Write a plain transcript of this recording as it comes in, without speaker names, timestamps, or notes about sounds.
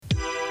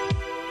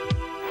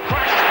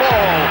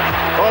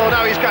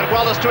that.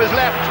 Wallace to his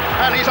left,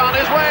 and he's on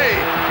his way.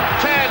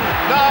 10,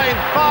 9,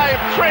 5,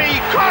 3,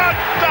 cut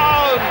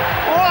down!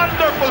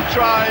 Wonderful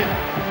try.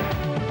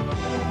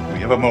 We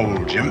have a mole,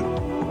 Jim.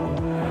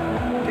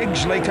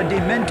 Digs like a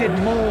demented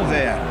mole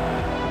there.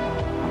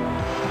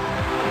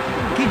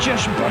 He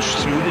just burst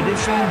through the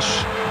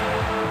defence.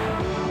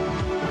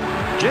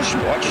 Just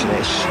watch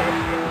this.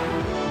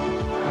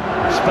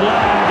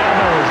 Spillane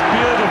gathers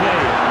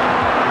beautifully.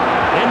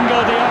 In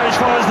go the Irish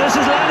forwards. This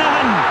is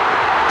Lenihan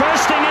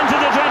bursting into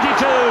the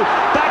 22.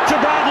 Back to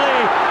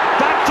Bradley.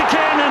 Back to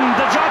Kiernan.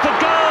 The drop at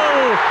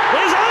goal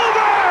is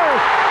over.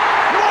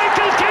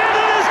 Michael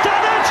Kiernan has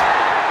done it.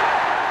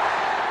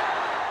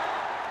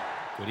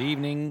 Good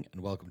evening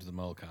and welcome to the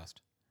Molecast.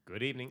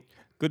 Good evening.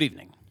 Good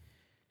evening.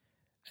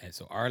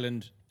 So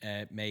Ireland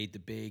made the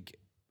big,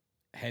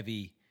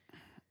 heavy,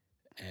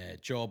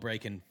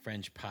 jaw-breaking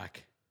French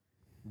pack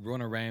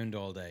run around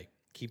all day,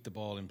 keep the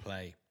ball in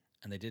play,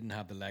 and they didn't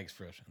have the legs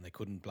for it, and they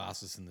couldn't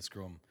blast us in the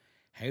scrum.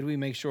 How do we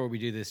make sure we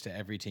do this to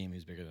every team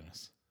who's bigger than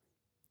us?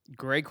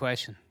 Great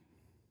question,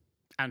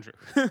 Andrew.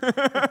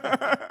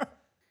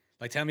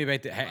 Like, tell me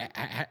about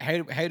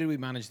how do we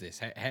manage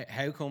this?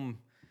 How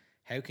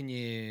can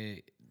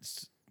you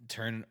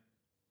turn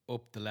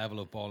up the level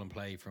of ball and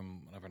play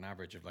from whatever an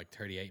average of like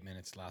 38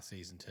 minutes last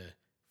season to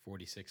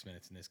 46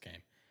 minutes in this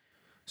game?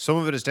 Some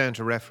of it is down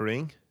to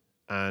refereeing,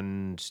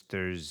 and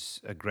there's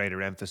a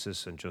greater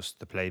emphasis on just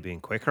the play being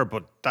quicker,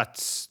 but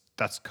that's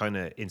kind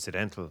of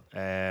incidental.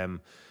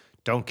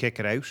 Don't kick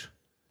it out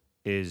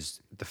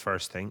is the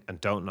first thing, and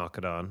don't knock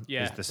it on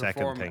is the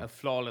second thing. A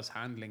flawless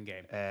handling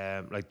game.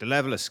 Like, the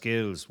level of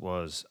skills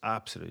was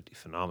absolutely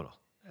phenomenal.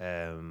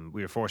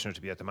 We were fortunate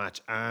to be at the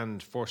match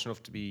and fortunate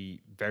enough to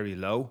be very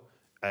low.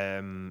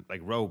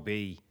 Like row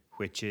B,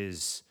 which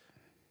is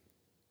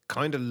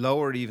kind of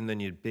lower even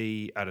than you'd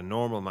be at a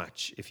normal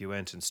match if you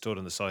went and stood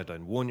on the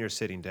sideline. One, you're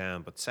sitting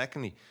down, but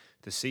secondly,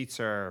 the seats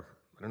are,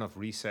 I don't know if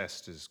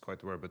recessed is quite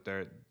the word, but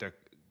They're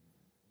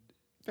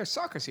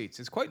soccer seats.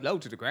 It's quite low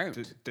to the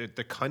ground. they're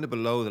kind of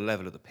below the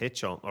level of the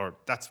pitch, or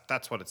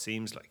that's what it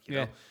seems like. You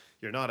know,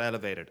 you're not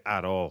elevated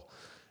at all.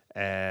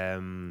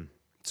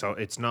 So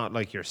it's not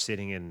like you're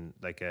sitting in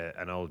like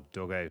an old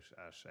dugout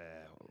at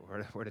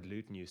where did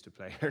Luton used to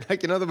play?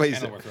 Like, you know, the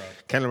ways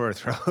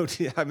Kenilworth Road.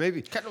 Yeah,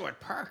 maybe Kenilworth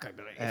Park, I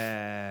believe.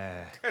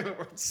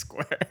 Kenilworth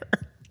Square.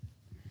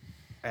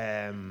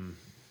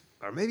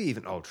 Or maybe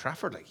even Old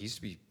Trafford. Like, it used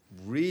to be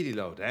really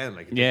low down.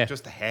 Like,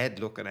 just the head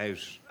looking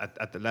out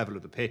at the level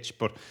of the pitch.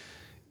 But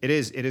it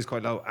is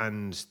quite low,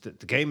 and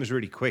the game is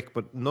really quick.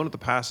 But none of the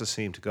passes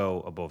seem to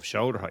go above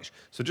shoulder height.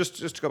 So just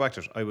to go back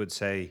to it, I would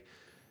say,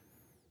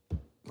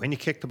 when you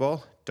kick the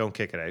ball, don't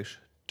kick it out.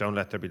 Don't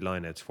let there be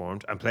lineouts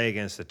formed, and play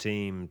against a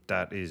team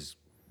that is,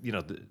 you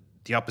know,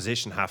 the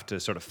opposition have to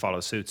sort of follow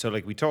suit. So,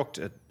 like, we talked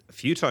a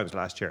few times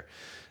last year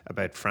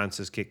about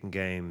France's kicking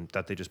game,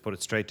 that they just put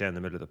it straight down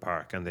the middle of the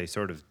park, and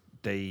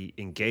they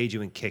engage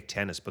you in kick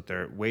tennis, but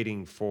they're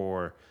waiting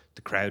for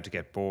the crowd to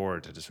get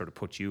bored to sort of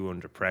put you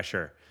under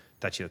pressure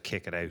that you'll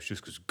kick it out,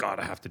 just because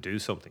gotta have to do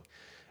something.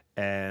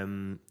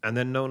 And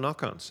then no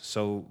knock-ons,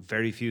 so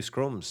very few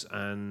scrums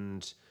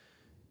and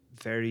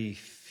very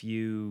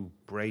few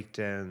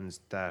breakdowns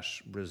that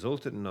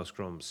resulted in no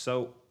scrums.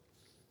 So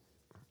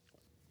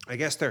I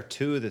guess there are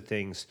two of the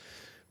things: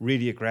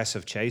 really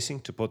aggressive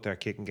chasing to put their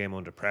kicking game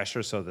under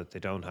pressure so that they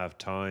don't have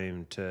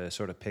time to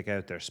sort of pick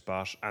out their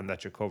spot, and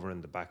that you're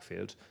covering the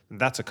backfield. And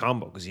that's a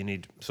combo, because you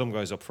need some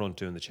guys up front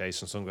doing the chase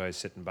and some guys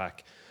sitting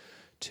back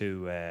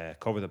to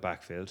cover the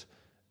backfield.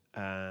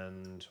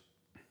 And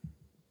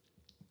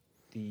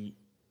the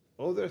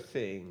other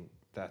thing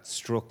that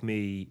struck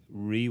me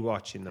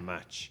rewatching the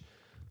match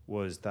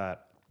was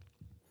that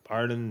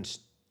Ireland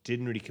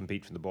didn't really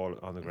compete from the ball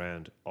on the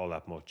ground all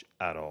that much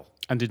at all.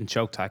 And didn't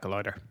choke tackle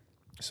either.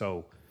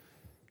 So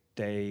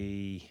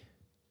they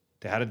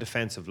had a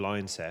defensive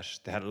line set.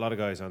 They had a lot of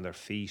guys on their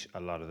feet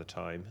a lot of the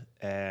time.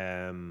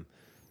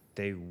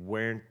 They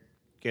weren't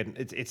getting...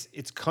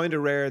 It's kind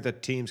of rare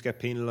that teams get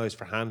penalised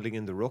for handling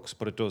in the rucks,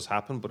 but it does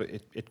happen. But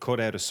it cut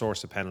out a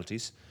source of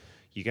penalties.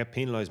 You get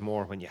penalised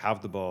more when you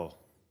have the ball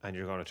and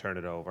you're going to turn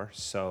it over.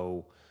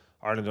 So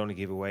Ireland only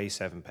gave away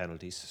 7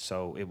 penalties.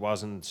 So it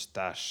wasn't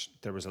that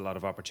there was a lot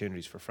of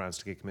opportunities for France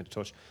to get them into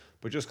touch.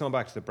 But just going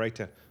back to the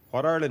breakdown,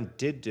 what Ireland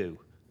did do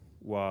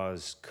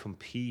was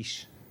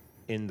compete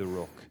in the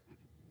ruck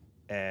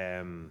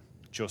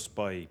just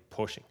by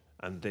pushing.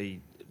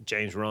 And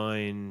James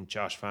Ryan,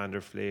 Josh van der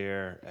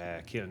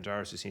Fleer, Keelan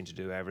Dorsey seemed to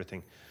do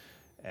everything.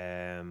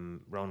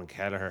 Ronan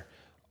Kelleher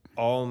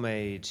all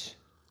made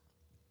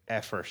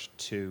effort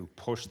to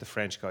push the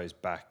French guys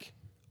back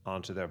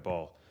onto their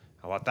ball.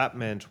 And what that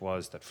meant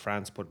was that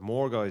France put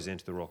more guys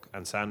into the ruck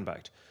and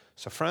sandbagged.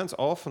 So France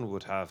often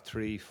would have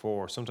 3,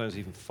 4, sometimes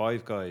even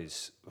 5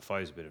 guys.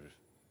 5 is a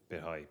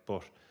bit high,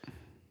 but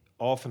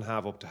often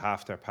have up to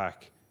half their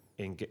pack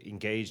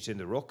engaged in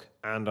the ruck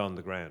and on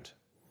the ground.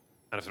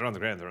 And if they're on the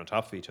ground, they're on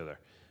top of each other.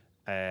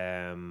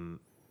 And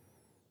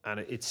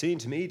it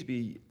seemed to me to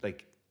be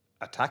like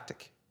a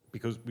tactic,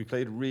 because we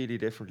played really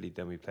differently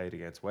than we played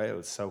against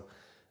Wales. So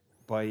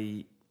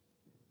by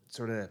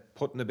sort of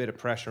putting a bit of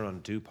pressure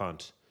on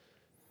DuPont,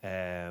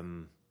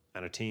 and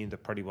a team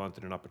that probably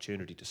wanted an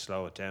opportunity to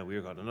slow it down. We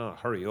were going, no,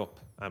 hurry up.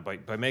 And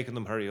by making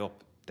them hurry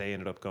up, they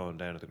ended up going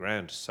down to the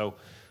ground. So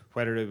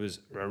whether it was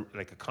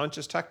like a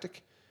conscious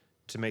tactic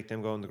to make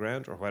them go on the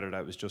ground, or whether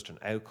that was just an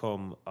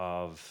outcome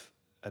of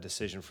a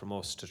decision from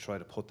us to try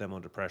to put them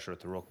under pressure at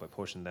the ruck by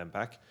pushing them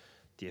back,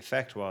 the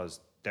effect was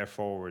their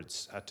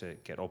forwards had to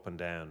get up and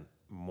down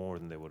more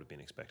than they would have been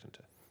expecting to.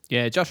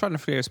 Yeah, Josh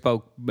Roddenfleer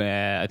spoke,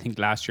 I think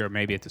last year,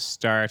 maybe at the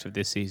start of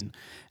this season,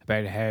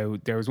 about how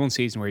there was one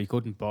season where he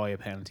couldn't buy a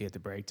penalty at the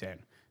breakdown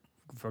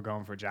for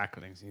going for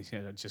jackalings. He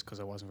said just because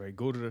I wasn't very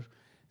good at it.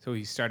 So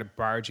he started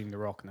barging the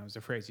ruck, and that was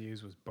the phrase he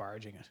used, was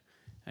barging it.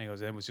 And he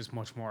goes, it was just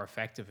much more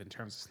effective in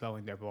terms of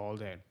slowing their ball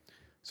down.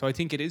 So I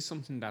think it is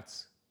something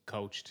that's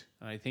coached.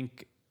 And I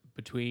think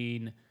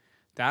between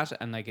that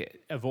and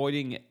like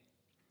avoiding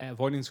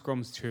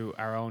scrums through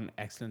our own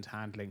excellent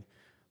handling,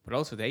 but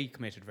also they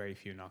committed very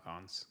few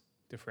knock-ons,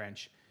 the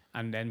French,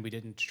 and then we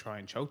didn't try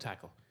and choke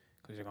tackle,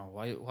 because you're going,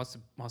 why? What's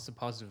the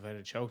positive about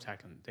a choke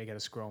tackling? They get a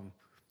scrum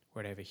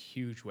where they have a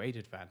huge weight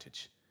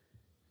advantage.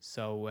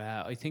 So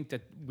I think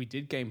that we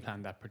did game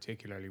plan that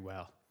particularly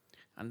well,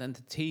 and then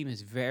the team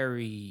is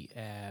very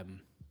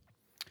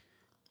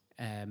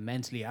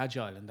mentally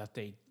agile in that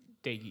they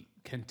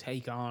can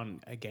take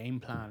on a game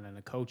plan and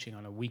a coaching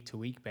on a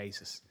week-to-week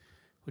basis,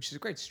 which is a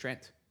great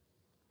strength.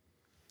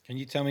 Can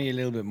you tell me a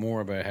little bit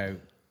more about how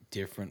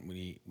different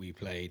we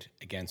played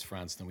against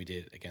France than we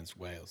did against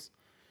Wales?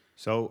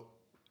 So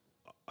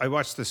I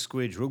watched the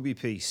Squidge rugby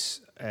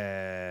piece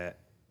about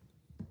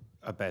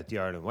the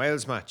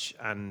Ireland-Wales match,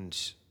 and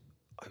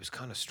I was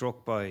kind of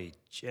struck by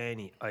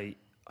Janie. I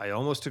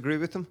almost agree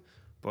with him,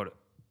 but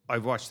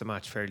I've watched the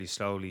match fairly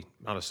slowly,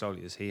 not as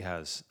slowly as he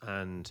has,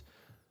 and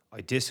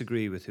I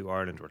disagree with who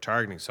Ireland were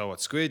targeting. So what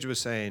Squidge was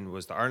saying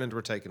was that Ireland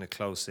were taking it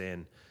close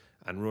in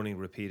and running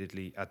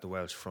repeatedly at the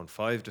Welsh front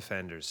five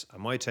defenders.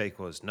 And my take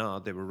was, no,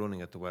 they were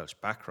running at the Welsh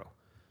back row.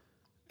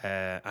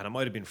 And it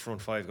might have been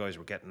front five guys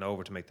were getting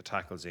over to make the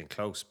tackles in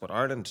close. But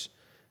Ireland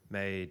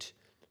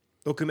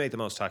who made the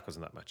most tackles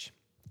in that match?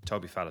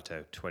 Toby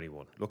Faletau,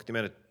 21. Look at the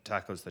amount of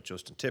tackles that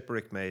Justin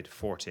Tipperick made,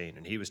 14.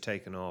 And he was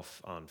taken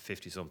off on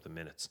 50-something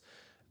minutes.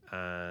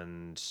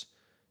 And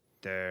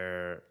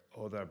their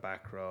other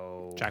back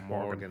row, Jack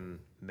Morgan,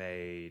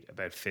 made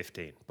about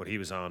 15. But he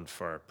was on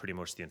for pretty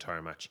much the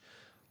entire match.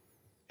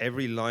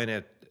 Every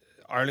line-out,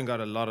 Ireland got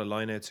a lot of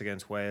line-outs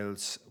against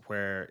Wales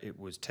where it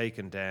was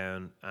taken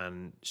down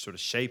and sort of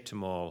shaped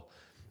them all.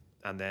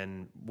 And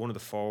then one of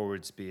the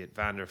forwards, be it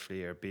Van der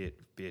Vliet or be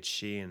it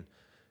Sheehan,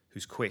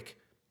 who's quick,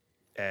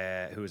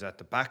 who was at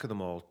the back of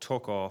them all,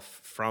 took off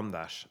from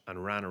that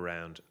and ran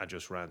around and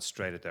just ran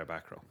straight at their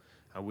back row.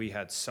 And we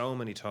had so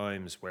many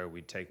times where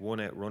we'd take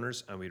one-out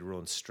runners and we'd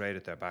run straight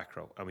at their back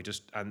row.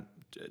 And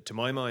to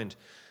my mind,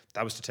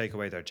 that was to take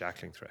away their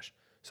jackling threat.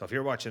 So if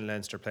you're watching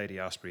Leinster play the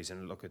Ospreys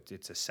and look at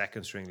it's a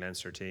second string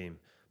Leinster team,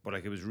 but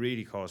like it was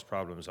really caused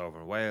problems over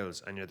in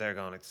Wales, and you're there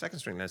going like the second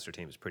string Leinster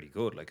team is pretty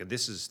good. Like, and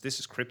this is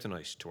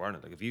kryptonite to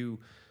Ireland. Like if you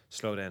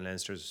slow down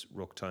Leinster's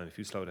ruck time, if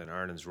you slow down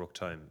Ireland's ruck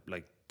time,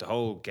 like the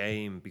whole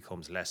game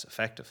becomes less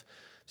effective.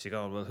 So you're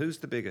going, well, who's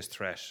the biggest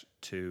threat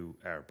to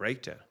our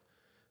breakdown?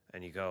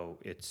 And you go,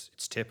 it's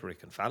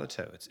Tipperick and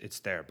Faletau. It's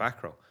their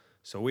back row.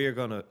 So we are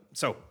gonna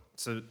so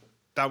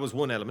that was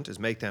one element, is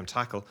make them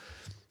tackle.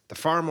 The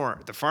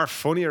far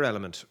funnier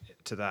element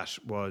to that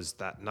was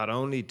that not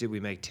only did we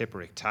make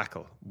Tipperick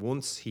tackle,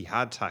 once he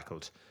had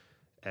tackled,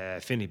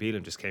 Finlay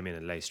Bealham just came in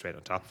and lay straight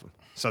on top of him.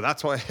 So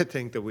that's why I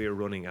think that we were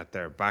running at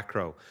their back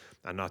row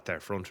and not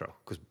their front row.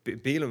 Because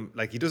Bealham,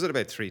 like, he does it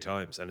about 3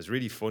 times, and it's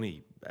really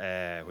funny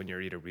when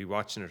you're either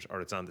rewatching it or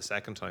it's on the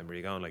second time where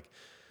you're going like,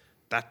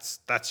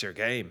 that's your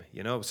game,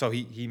 you know. So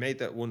he made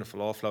that wonderful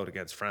offload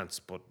against France,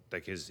 but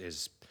like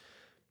his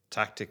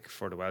tactic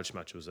for the Welsh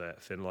match was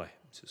Finlay.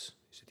 He said,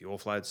 "The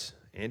off lads,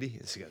 Andy."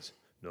 He goes,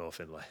 "No,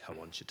 Finlay, I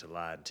want you to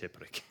lie and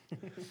Tipperick."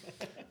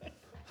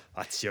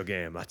 That's your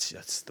game.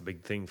 That's the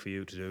big thing for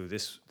you to do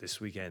this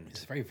weekend.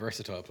 He's a very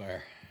versatile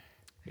player.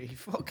 He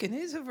fucking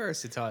is a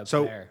versatile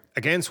So player.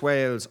 against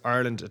Wales,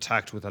 Ireland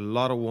attacked with a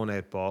lot of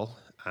 1-out ball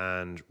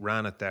and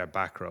ran at their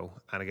back row.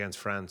 And against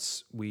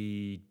France,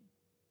 we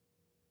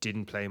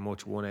didn't play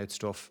much 1-out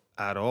stuff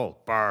at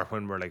all, bar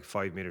when we're like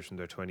 5 meters from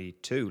their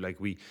 22. Like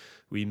we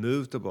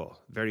moved the ball,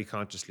 very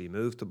consciously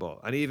moved the ball.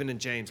 And even in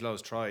James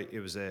Lowe's try, it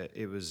was a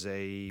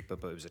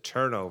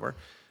turnover,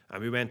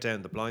 and we went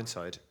down the blind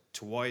side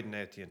to widen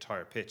out the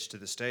entire pitch to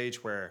the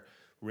stage where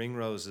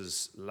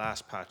Ringrose's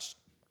last pass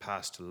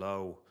to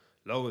Lowe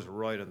is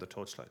right on the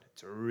touchline.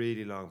 It's a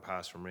really long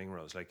pass from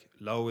Ringrose. Like,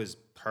 Lowe is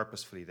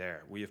purposefully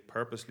there. We have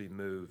purposely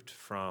moved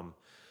from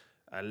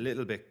a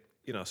little bit,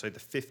 say the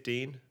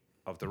 15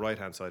 of the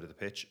right-hand side of the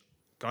pitch,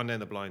 gone down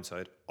the blind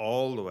side,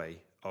 all the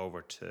way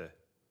over to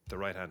the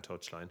right-hand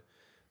touchline,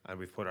 and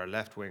we've put our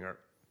left winger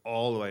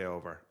all the way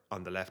over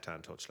on the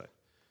left-hand touchline,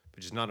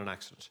 which is not an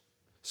accident.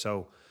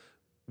 So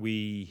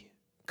we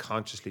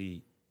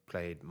consciously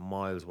played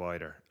miles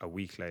wider a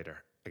week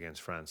later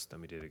against France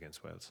than we did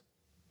against Wales.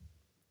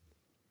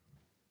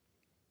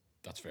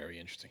 That's very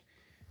interesting.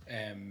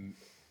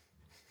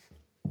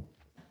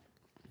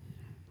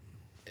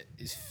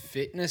 Is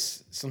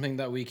fitness something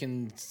that we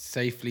can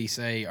safely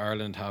say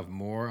Ireland have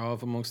more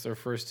of amongst their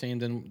first team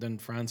than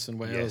France and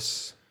Wales?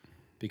 Yes.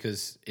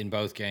 Because in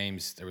both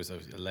games there was a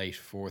late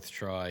fourth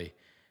try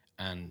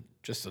and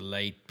just a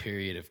late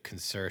period of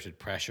concerted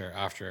pressure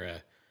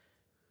after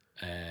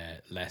a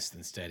less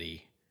than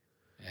steady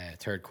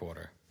third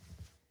quarter.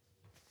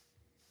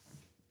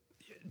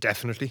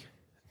 Definitely.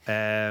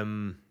 At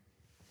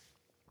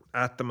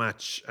the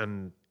match,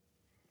 and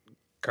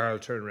Carl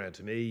turned around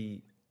to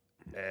me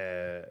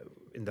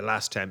in the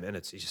last 10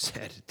 minutes. He just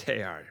said,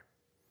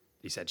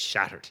 he said,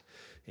 shattered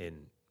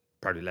in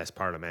probably less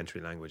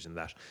parliamentary language than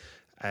that.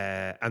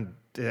 And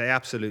they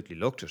absolutely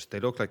looked it. They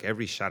looked like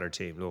every shattered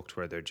team looked,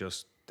 where they're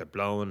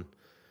blowing,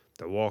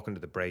 they're walking to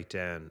the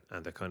breakdown,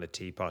 and they're kind of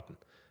teapotting.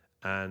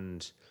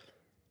 And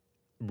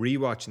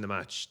rewatching the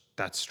match,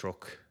 that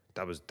struck.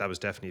 That was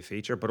definitely a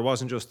feature, but it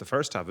wasn't just the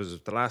first half. It was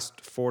the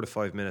last 4 to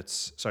 5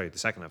 minutes. Sorry, the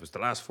second half. It was the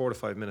last 4 to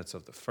 5 minutes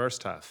of the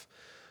first half.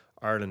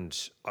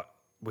 Ireland,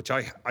 which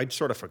I'd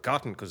sort of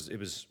forgotten,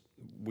 because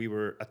we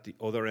were at the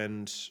other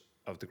end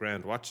of the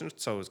ground watching it,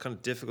 so it was kind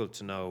of difficult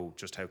to know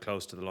just how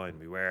close to the line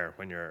we were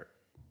when you're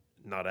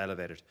not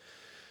elevated.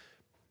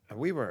 And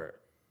we were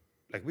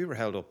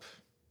held up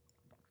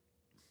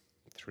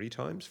 4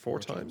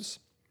 times,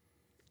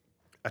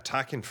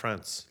 attacking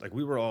France. Like,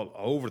 we were all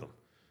over them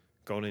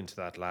going into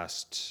that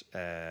last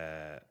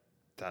 4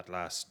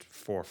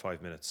 or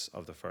 5 minutes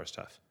of the first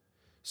half.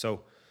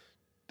 So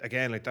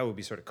again, like, that would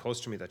be sort of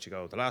customary that you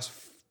go the last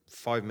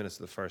 5 minutes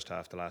of the first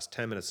half, the last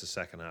 10 minutes of the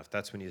second half.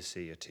 That's when you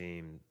see a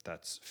team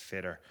that's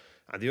fitter.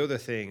 And the other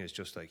thing is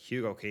just like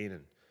Hugo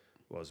Keenan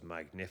was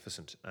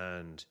magnificent,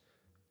 and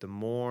the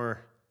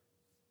more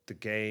the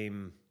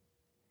game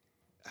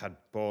had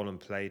ball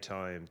and play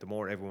time, the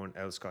more everyone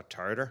else got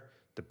tireder,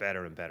 the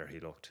better and better he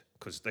looked.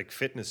 Because like,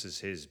 fitness is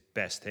his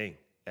best thing.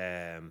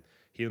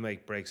 He'll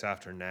make breaks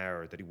after an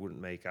hour that he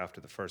wouldn't make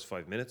after the first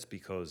 5 minutes,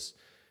 because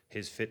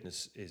his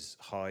fitness is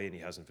high and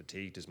he hasn't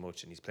fatigued as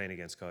much, and he's playing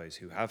against guys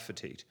who have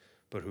fatigued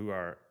but who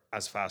are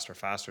as fast or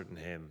faster than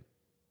him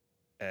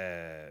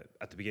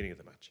at the beginning of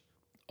the match.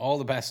 All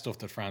the best stuff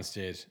that France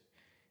did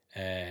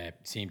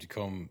seemed to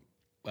come,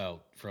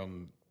 well,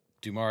 from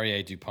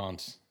Dumaurier,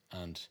 Dupont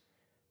and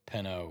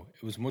Penaud.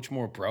 It was much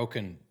more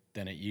broken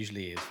than it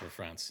usually is for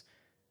France,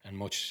 and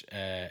much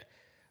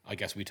I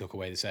guess we took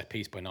away the set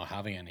piece by not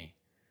having any.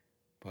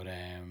 But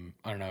I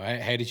don't know.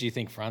 How did you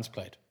think France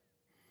played?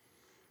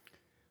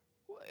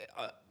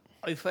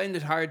 I find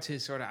it hard to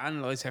sort of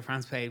analyse how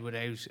France played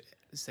without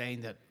saying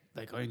that,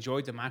 like, I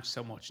enjoyed the match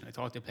so much and I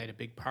thought they played a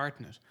big part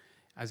in it.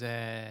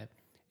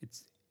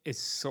 It's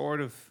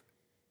sort of,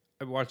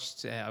 I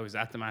was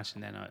at the match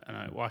and then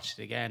I watched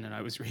it again, and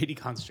I was really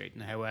concentrating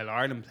on how well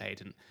Ireland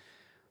played. And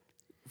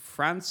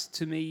France,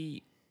 to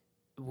me,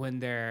 when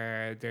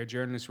their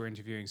journalists were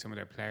interviewing some of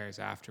their players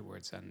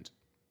afterwards, and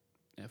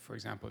for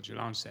example,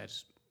 Jelonch said,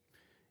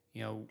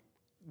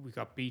 we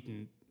got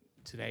beaten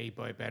today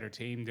by a better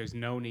team. There's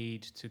no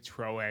need to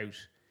throw out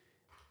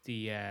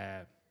the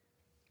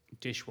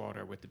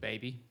dishwater with the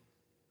baby.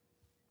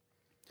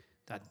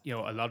 That,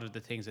 a lot of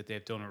the things that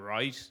they've done are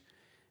right,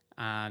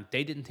 and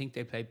they didn't think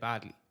they played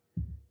badly,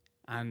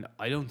 and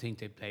I don't think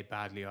they played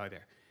badly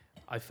either.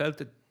 I felt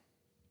that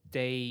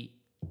they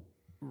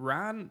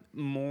ran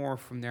more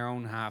from their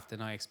own half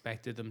than I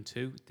expected them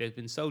to. They've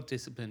been so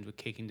disciplined with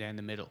kicking down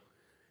the middle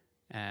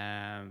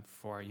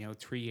for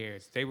 3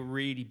 years. They were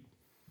really,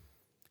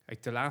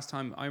 like, the last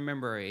time I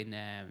remember do you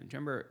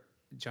remember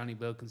Johnny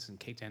Wilkinson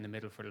kicked down the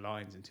middle for the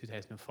Lions in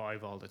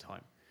 2005 all the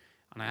time?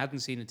 And I hadn't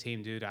seen a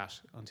team do that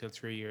until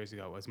 3 years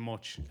ago as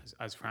much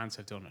as France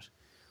have done it.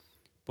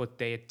 But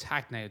they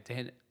attacked now. They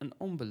had an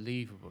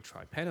unbelievable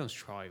try. Penaud's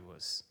try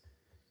was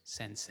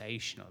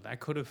sensational. That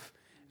could have,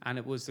 and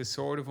it was the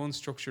sort of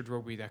unstructured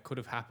rugby that could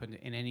have happened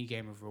in any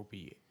game of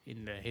rugby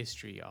in the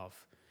history of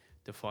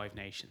the Five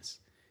Nations.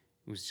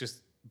 It was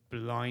just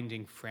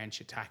blinding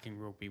French attacking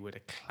rugby with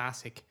a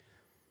classic.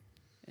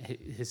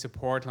 His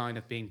support line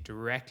of being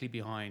directly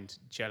behind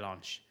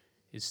Jelonch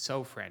is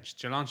so French.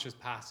 Jelonch's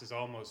pass is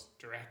almost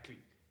directly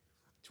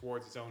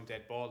towards his own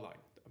dead ball line.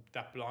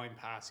 That blind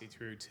pass he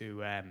threw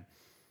to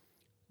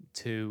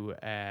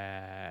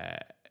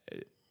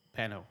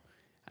Penaud.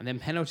 And then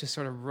Penaud just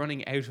sort of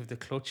running out of the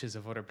clutches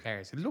of other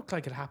players. It looked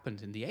like it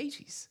happened in the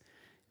 80s.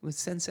 It was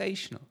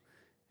sensational.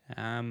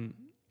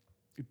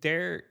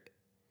 Their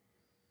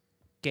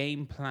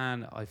game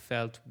plan, I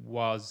felt,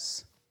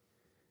 was,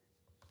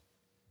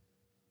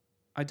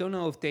 I don't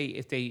know if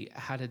they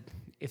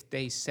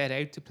set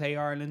out to play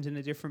Ireland in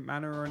a different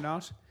manner or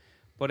not,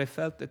 but I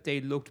felt that they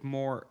looked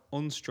more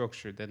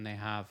unstructured than they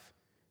have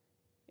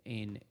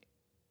in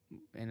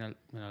a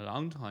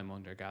long time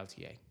under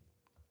Galtier.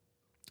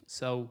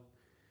 So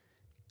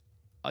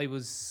I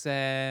was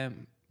I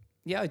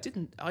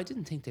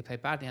didn't think they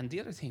played badly. And the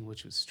other thing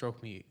which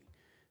struck me,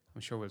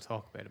 I'm sure we'll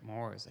talk about it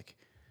more, is like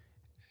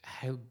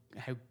how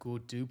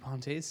good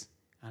Dupont is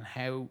and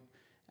how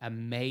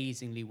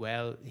amazingly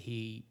well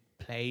he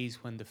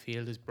plays when the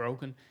field is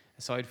broken,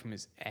 aside from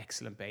his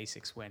excellent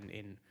basics when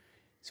in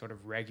sort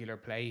of regular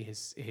play,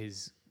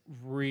 his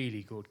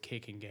really good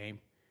kicking game,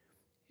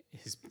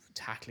 his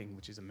tackling,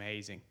 which is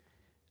amazing,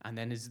 and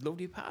then his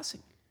lovely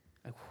passing.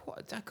 Like,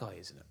 what, that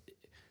guy's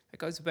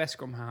the best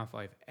scrum half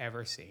I've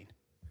ever seen.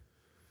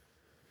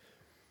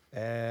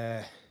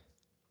 I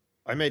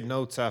made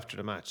notes after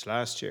the match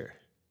last year,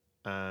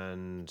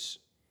 and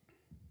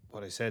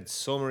what I said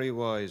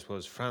summary-wise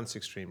was France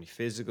extremely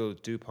physical.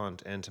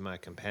 Dupont,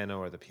 Ntamack and Peno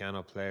are the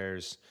piano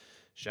players.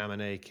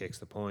 Jaminet kicks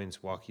the points.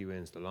 Waukee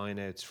wins the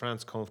lineouts.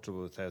 France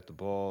comfortable without the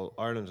ball.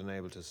 Ireland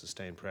unable to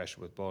sustain pressure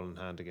with ball in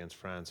hand against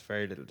France.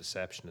 Very little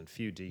deception and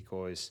few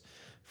decoys.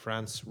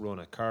 France run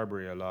at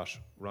Carberry a lot.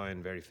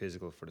 Ryan very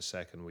physical for the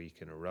second week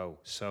in a row.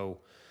 So,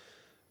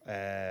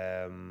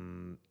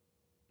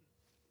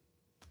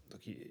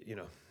 look, you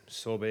know,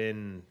 sub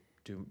in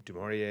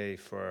Dumouriez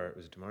for,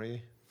 was it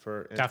Dumouriez?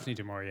 For Daphne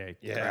du Maurier.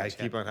 Yeah, correct,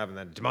 I keep on having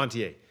that.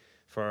 Demontier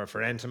for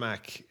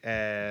Ntamack.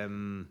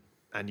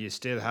 And you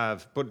still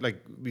have, but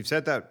like we've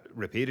said that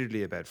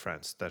repeatedly about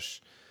France, that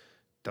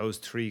those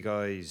three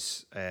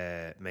guys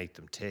make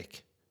them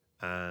tick,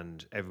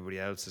 and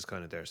everybody else is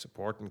kind of their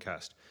supporting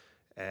cast.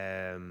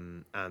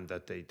 And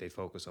that they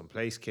focus on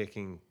place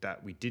kicking,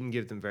 that we didn't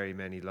give them very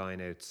many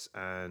lineouts.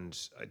 And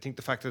I think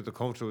the fact that they're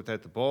comfortable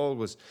without the ball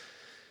was,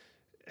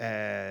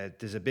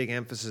 there's a big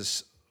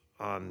emphasis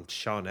on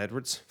Sean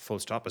Edwards, full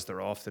stop, as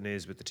there often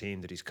is with the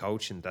team that he's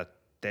coaching, that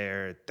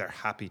they're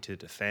happy to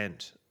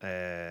defend.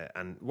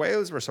 And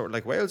Wales were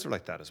Wales were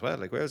like that as well.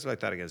 Like Wales were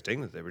like that against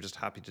England. They were just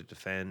happy to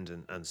defend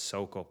and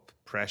soak up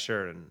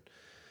pressure.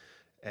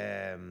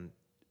 And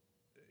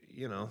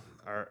you know,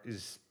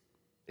 is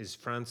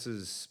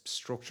France's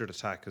structured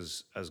attack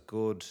as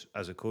good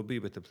as it could be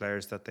with the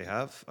players that they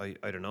have? I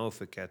don't know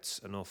if it gets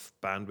enough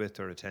bandwidth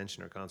or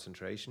attention or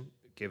concentration,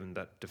 given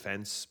that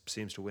defence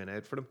seems to win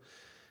out for them.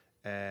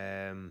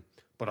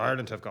 But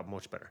Ireland have got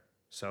much better.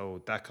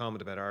 So that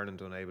comment about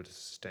Ireland unable to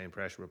sustain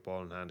pressure with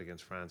ball in hand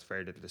against France,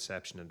 very little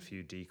deception and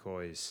few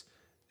decoys.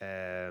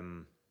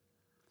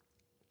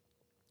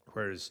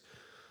 Whereas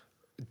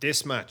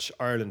this match,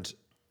 Ireland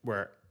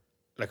are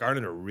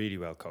really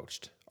well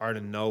coached.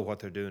 Ireland know what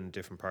they're doing in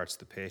different parts of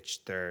the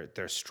pitch.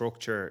 Their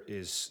structure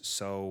is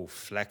so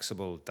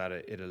flexible that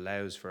it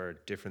allows for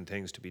different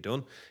things to be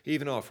done.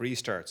 Even off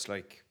restarts,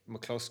 like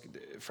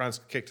McCluskey,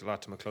 France kicked a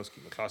lot to McCluskey.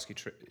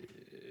 McCluskey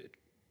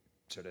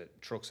sort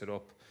of trucks it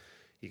up.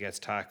 He gets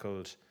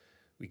tackled.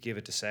 We give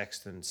it to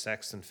Sexton.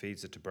 Sexton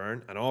feeds it to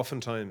Byrne. And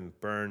oftentimes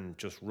Byrne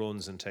just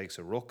runs and takes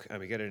a ruck, and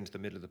we get it into the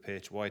middle of the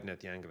pitch, widen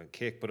out the angle and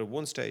kick. But at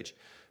one stage,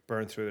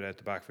 Byrne threw it out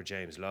the back for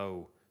James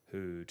Lowe,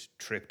 who'd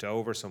tripped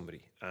over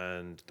somebody,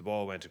 and the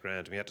ball went to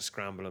ground, and we had to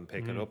scramble and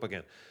pick it up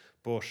again.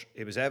 But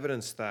it was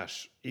evidence that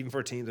even for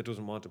a team that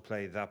doesn't want to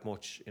play that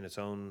much in its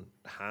own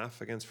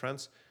half against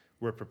France,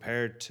 we're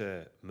prepared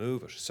to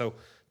move it. So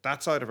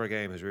that side of our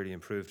game has really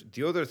improved.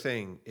 The other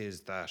thing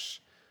is that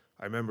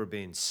I remember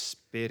being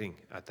spitting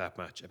at that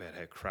match about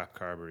how crap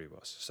Carberry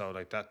was. So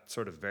like that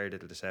sort of very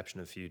little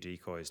deception and few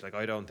decoys. Like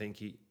I don't think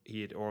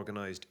he had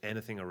organised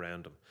anything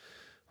around him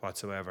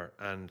whatsoever.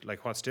 And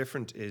like what's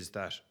different is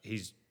that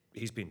he's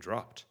been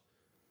dropped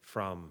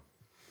from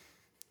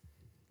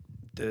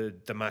the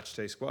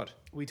matchday squad.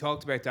 We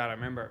talked about that. I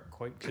remember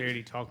quite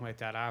clearly talking about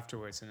that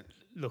afterwards and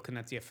looking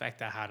at the effect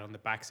that had on the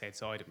backside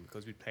side of him,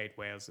 because we played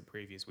Wales the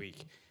previous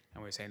week,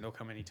 and we were saying, look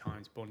how many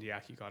times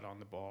Bundyaki got on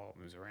the ball.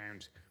 It was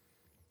around,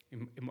 it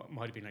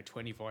might have been like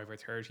 25 or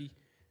 30,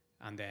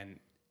 and then,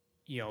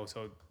 you know,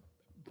 so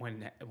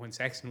when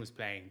Sexton was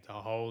playing, the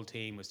whole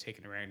team was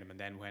ticking around him, and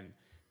then when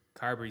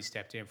Carberry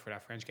stepped in for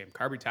that French game,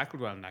 Carberry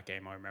tackled well in that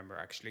game, I remember,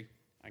 actually,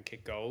 and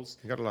kicked goals.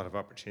 He got a lot of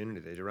opportunity.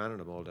 They ran at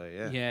him all day,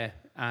 yeah.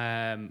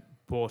 Yeah,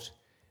 but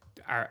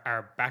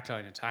our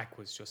backline attack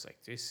was just like,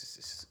 this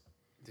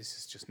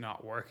is just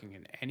not working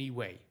in any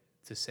way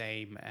to the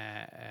same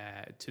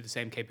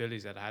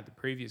capabilities that I had the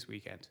previous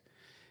weekend.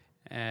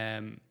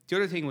 The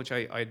other thing which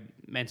I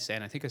meant to say,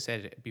 and I think I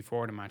said it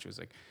before the match, was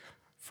like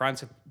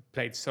France have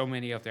played so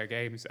many of their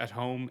games at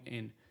home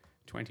in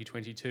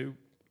 2022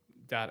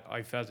 that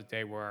I felt that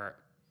they were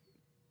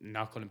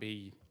not going to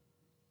be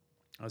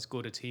as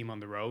good a team on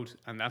the road,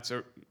 and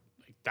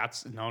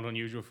that's not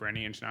unusual for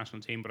any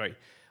international team. But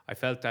I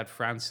felt that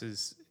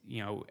France's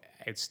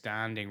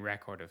outstanding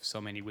record of so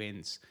many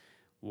wins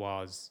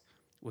was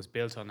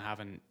built on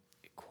having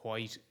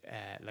quite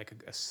like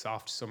a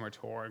soft summer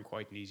tour and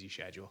quite an easy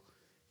schedule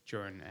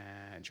during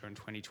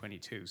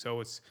 2022. So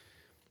it's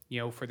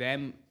for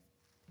them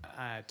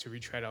to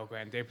retread old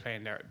ground. They're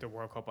playing their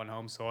World Cup on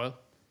home soil,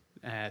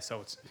 so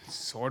it's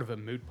sort of a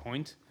moot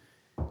point.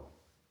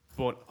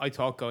 But I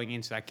thought going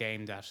into that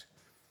game that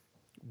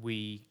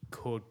we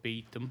could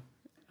beat them,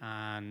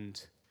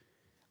 and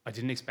I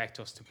didn't expect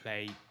us to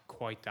play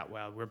quite that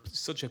well.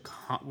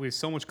 We have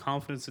so much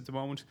confidence at the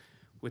moment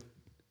with,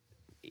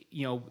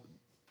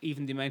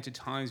 even the amount of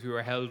times we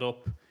were held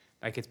up.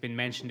 Like it's been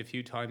mentioned a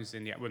few times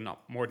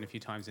not more than a few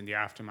times in the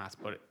aftermath,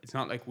 but it's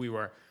not like we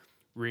were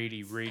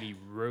really, really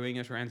ruining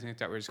it or anything like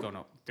that. We're just going,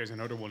 oh, there's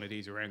another one of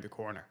these around the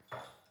corner.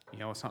 You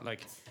know, it's not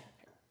like.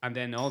 And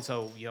then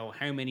also, you know,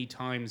 how many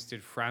times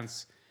did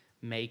France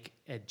make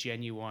a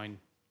genuine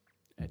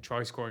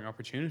try-scoring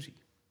opportunity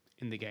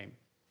in the game?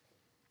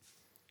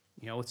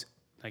 You know, it's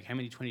like how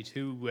many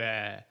 22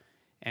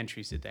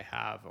 entries did they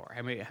have, or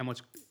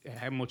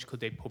how much could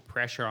they put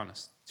pressure on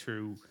us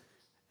through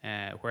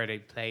where they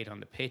played on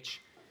the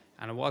pitch,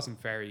 and it wasn't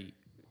very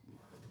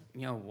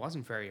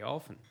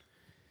often.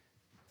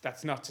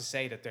 That's not to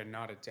say that they're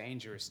not a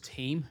dangerous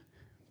team,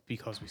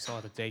 because we saw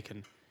that they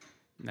can,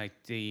 they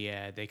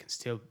can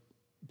still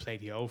play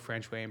the old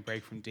French way and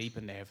break from deep,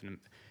 and they have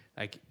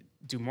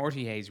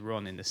Dumortier's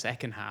run in the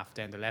second half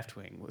down the left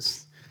wing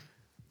was,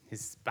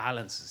 his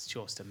balance is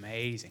just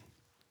amazing,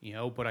 you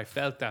know. But I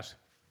felt that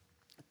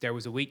there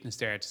was a weakness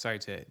there. I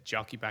decided to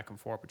jockey back and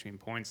forth between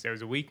points. There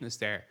was a weakness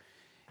there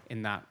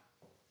in that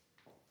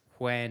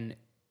when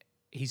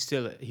he's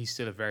still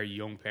a very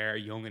young player,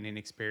 young and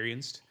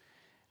inexperienced,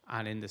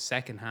 and in the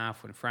second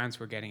half when France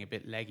were getting a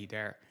bit leggy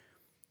there,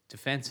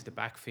 defence of the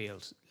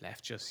backfield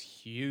left just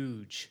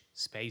huge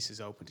spaces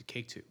open to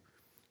kick to,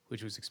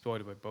 which was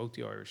exploited by both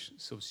the Irish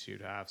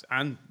substitute halves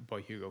and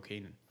by Hugo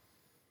Keenan.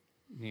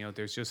 You know,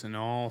 there's just an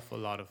awful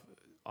lot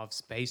of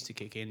space to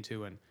kick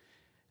into, and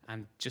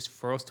just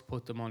for us to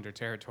put them under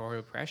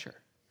territorial pressure.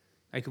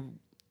 Like,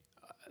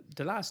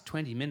 the last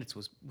 20 minutes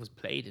was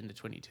played in the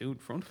 22 in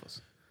front of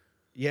us.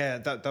 Yeah,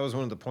 that was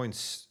one of the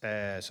points.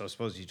 So I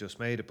suppose you just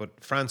made it,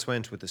 but France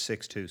went with the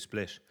 6-2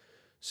 split.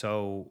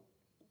 So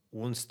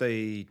once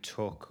they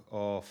took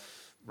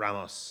off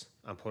Ramos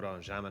and put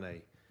on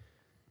Jaminet,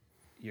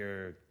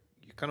 you're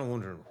kind of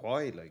wondering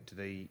why. Like, do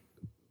they,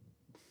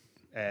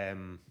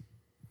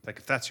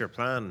 if that's your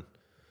plan,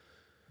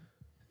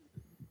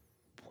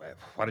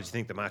 what did you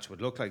think the match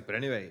would look like? But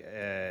anyway,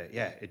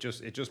 it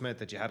just meant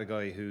that you had a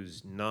guy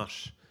who's not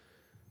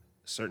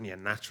certainly a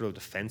natural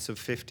defensive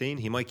 15.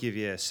 He might give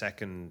you a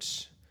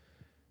second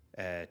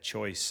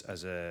choice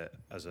as a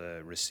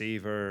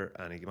receiver,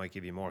 and he might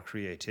give you more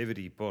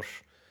creativity. But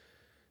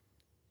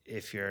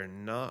if you're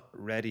not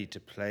ready to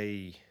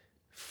play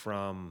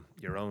from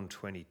your own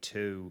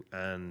 22,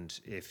 and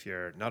if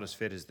you're not as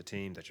fit as the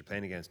team that you're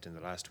playing against in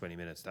the last 20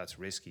 minutes, that's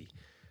risky.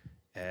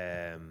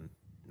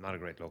 Not a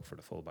great look for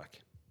the fullback.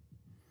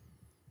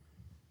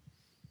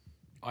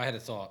 I had a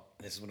thought.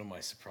 This is one of my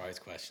surprise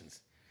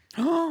questions.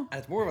 And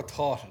it's more of a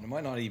thought, and it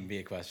might not even be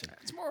a question.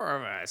 It's more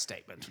of a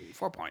statement.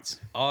 4 points.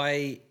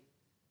 I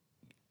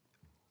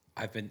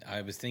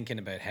was thinking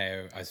about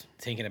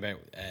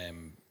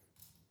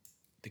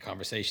the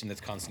conversation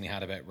that's constantly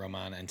had about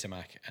Roman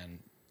Ntamack, and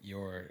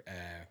your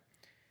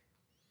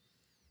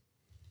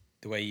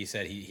the way you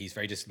said he's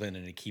very disciplined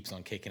and he keeps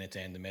on kicking it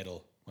down the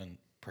middle when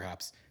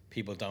perhaps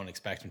people don't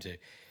expect him to.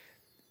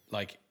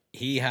 Like,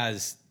 he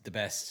has the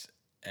best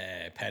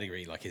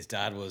pedigree. Like, his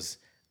dad was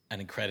an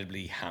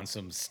incredibly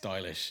handsome,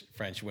 stylish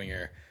French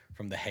winger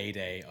from the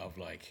heyday of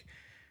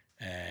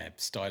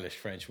stylish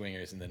French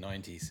wingers in the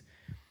 90s.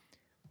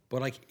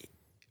 But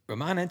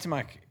Roman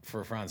Ntamack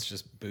for France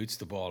just boots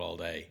the ball all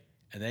day,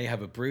 and they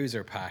have a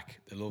bruiser pack.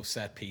 They love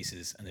set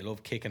pieces, and they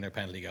love kicking their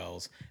penalty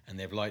goals, and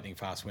they have lightning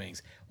fast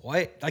wings.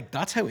 Why?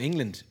 That's how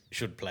England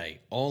should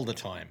play all the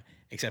time,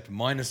 except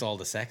minus all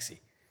the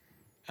sexy.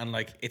 And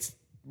it's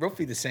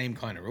roughly the same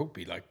kind of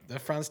rugby. The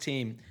France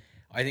team,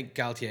 I think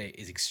Galtier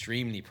is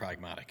extremely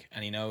pragmatic,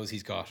 and he knows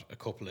he's got a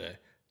couple of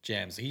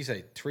gems. He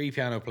said 3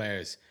 piano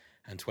players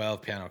and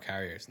 12 piano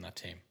carriers in that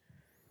team,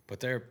 but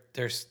they're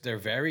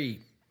very.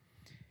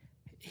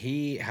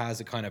 He has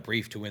a kind of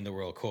brief to win the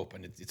World Cup,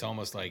 and it's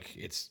almost like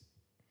it's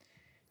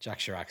Jacques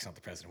Chirac's not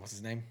the president. What's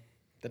his name?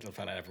 That little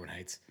fella everyone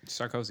hates.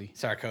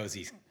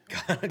 Sarkozy's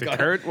The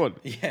third one.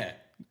 Yeah.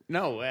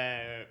 No.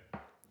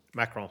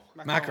 Macron.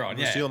 Macron.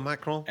 Yeah. Monsieur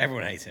Macron.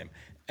 Everyone hates him.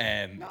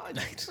 You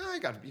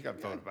got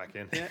voted back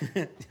in.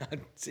 It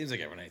seems like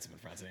everyone hates him in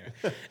France anyway.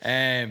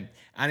 And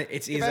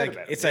it's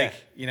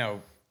you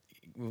know,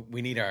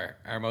 we need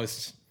our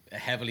most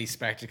heavily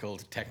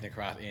spectacled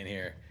technocrat in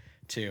here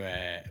to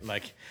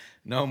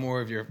no more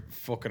of your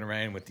fucking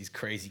around with these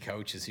crazy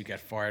coaches who get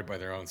fired by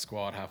their own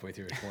squad halfway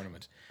through a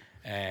tournament.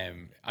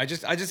 I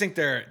just think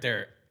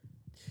they're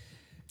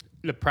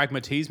Le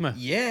pragmatisme.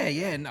 Yeah.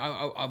 And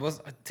I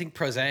think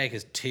prosaic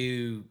is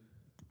too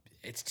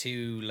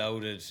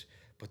loaded,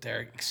 but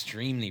they're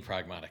extremely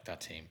pragmatic.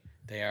 That team,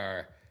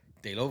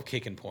 they love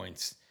kicking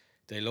points.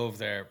 They love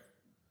their.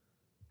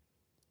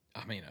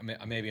 I mean,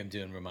 maybe I'm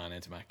doing Roman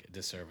Ntamack a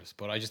disservice,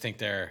 but I just think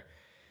they're,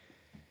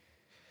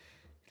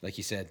 like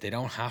you said, they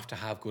don't have to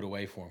have good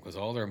away form because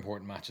all their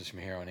important matches from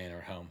here on in are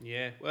at home.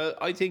 Yeah, well,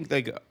 I think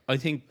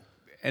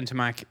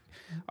Ntamack,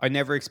 I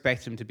never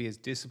expect him to be as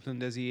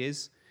disciplined as he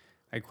is.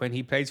 Like, when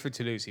he plays for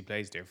Toulouse, he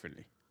plays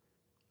differently.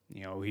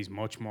 You know, he's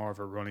much more of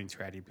a running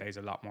threat. He plays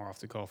a lot more off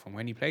the cuff. And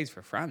when he plays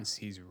for France,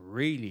 he's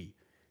really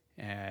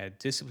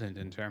disciplined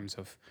in terms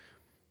of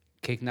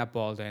kicking that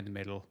ball down the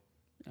middle,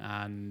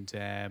 and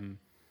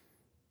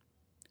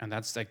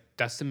that's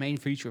the main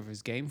feature of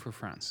his game for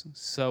France.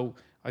 So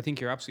I think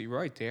you're absolutely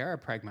right. They are a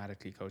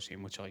pragmatically coached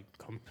team, which I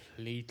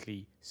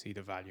completely see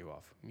the value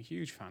of. I'm a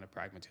huge fan of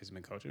pragmatism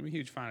in coaching. I'm a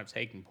huge fan of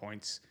taking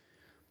points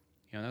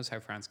That's how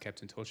France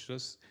kept in touch with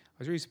us. I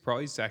was really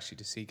surprised actually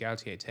to see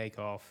Galtier take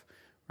off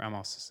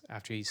Ramos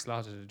after he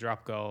slotted a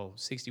drop goal,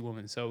 61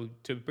 minutes. So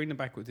to bring them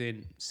back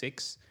within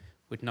 6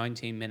 with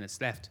 19 minutes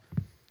left.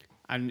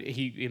 And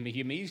he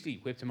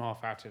immediately whipped him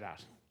off after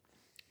that.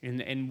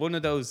 In one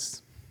of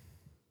those,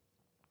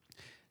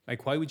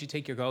 like, why would you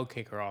take your goal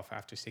kicker off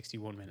after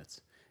 61 minutes?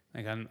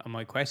 Like, and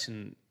my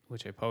question,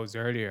 which I posed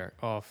earlier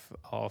off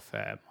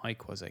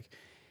Mike, was like,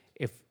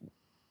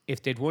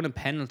 if they'd won a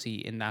penalty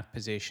in that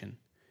position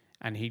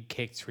and he'd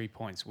kicked 3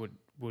 points, would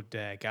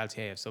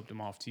Galtier have subbed him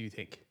off, do you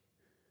think?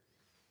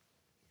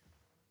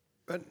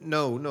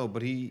 No,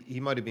 but he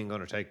might have been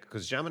going to take,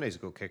 because Jaminet's a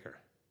good kicker.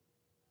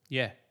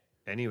 Yeah.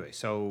 Anyway,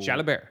 so...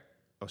 Jalibert.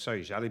 Oh,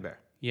 sorry, Jalibert.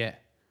 Yeah.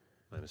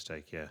 My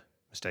mistake, yeah.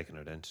 Mistaken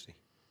identity.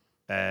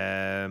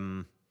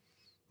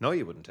 No,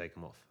 you wouldn't take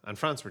him off. And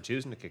France were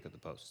choosing to kick at the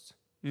posts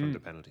from the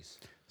penalties.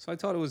 So I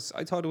thought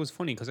it was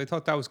funny, because I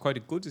thought that was quite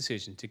a good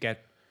decision to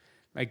get,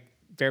 like,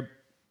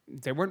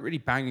 they weren't really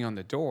banging on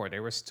the door. They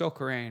were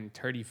stuck around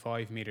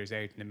 35 metres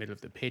out in the middle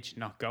of the pitch,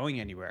 not going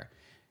anywhere.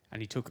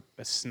 And he took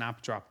a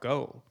snap drop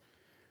goal.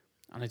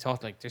 And I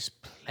thought, like, there's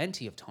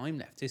plenty of time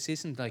left. This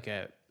isn't like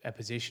a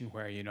position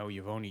where,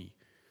 you've only,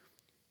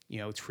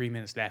 3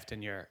 minutes left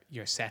and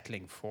you're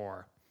settling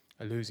for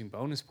a losing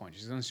bonus point.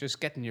 It's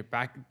just getting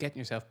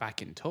yourself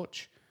back in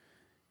touch.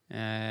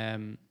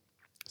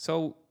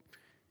 So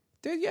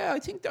I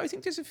think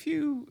there's a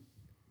few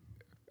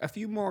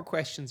more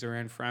questions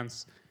around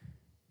France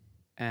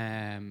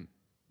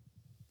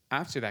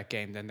after that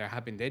game than there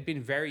have been. They'd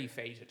been very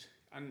fated.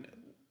 And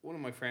one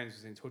of my friends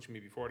was in touch with me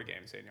before the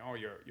game saying, "Oh,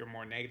 you're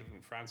more negative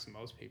in France than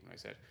most people." And I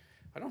said,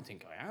 "I don't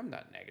think I am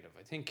that negative.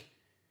 I think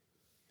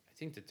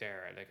that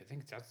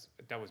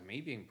that was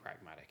me being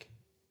pragmatic."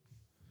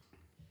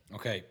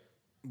 Okay,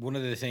 one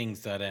of the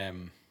things that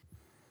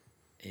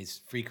is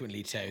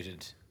frequently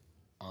touted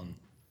on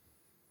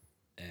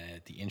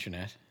the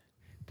internet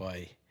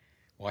by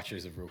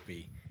watchers of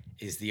rugby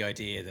is the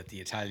idea that the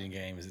Italian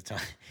game is a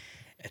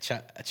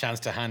chance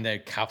to hand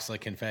out caps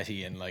like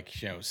confetti and, like,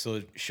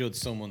 so should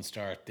someone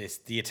start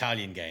the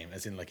Italian game,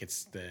 as in, like,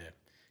 it's the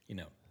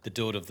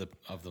dud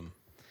of them.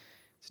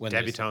 When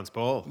Debutante's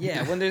ball.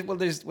 Yeah, when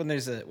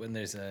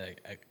there's a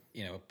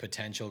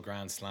potential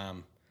Grand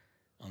Slam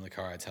on the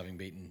cards, having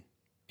beaten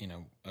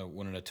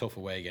won in a tough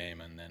away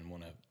game and then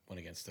won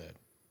against the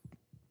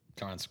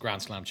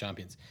Grand Slam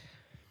champions.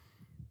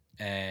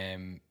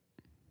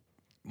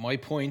 My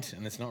point,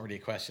 and it's not really a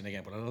question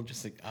again, but I'll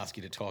just ask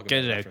you to talk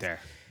Get about it out there.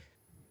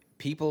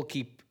 People.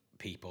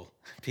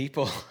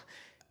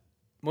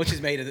 Much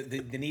is made of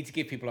they need to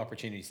give people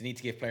opportunities. They need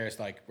to give players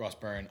like Ross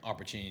Byrne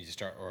opportunities to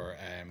start, or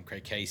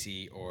Craig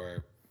Casey,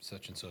 or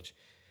such and such.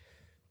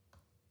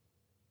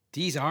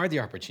 These are the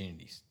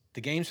opportunities.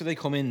 The games where they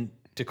come in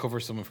to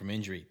cover someone from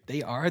injury,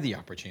 they are the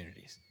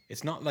opportunities.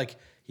 It's not like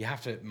you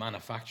have to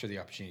manufacture the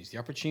opportunities. The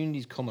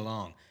opportunities come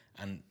along,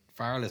 and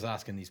Farrell is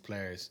asking these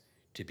players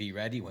to be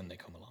ready when they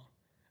come along,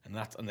 and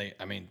that's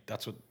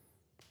what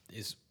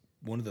is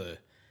one of the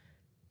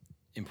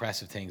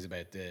impressive things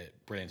about the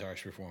brilliant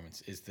Irish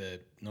performance is the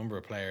number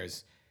of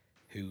players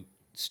who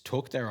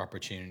took their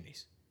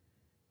opportunities.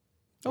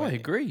 Oh, I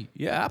agree.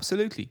 Yeah,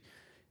 absolutely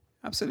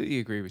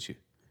agree with you.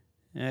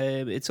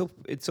 It's up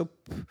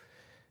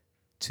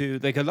to,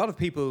 like, a lot of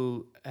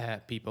people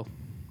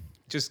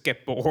just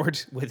get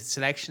bored with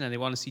selection and they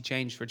want to see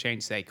change for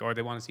change's sake, or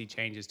they want to see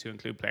changes to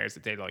include players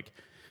that they like.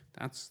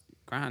 That's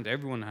grand.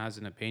 Everyone has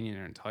an opinion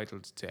and are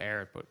entitled to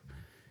air it, but,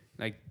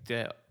 like,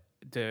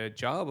 the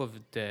job of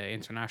the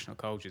international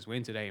coach is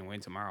win today and win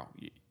tomorrow.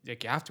 You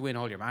have to win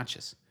all your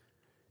matches,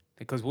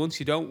 because once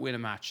you don't win a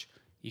match,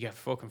 you get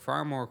fucking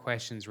far more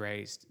questions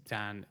raised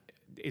than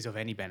is of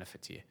any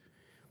benefit to you.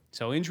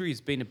 So injury has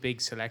been a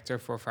big selector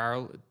for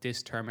Farrell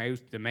this term out.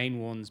 The main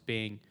ones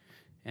being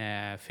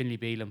Finlay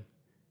Bealham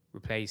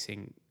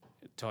replacing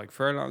Tyke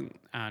Furlong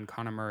and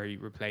Conor Murray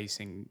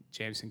replacing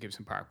Jameson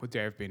Gibson Park. But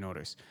there have been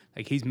others.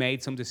 Like, he's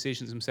made some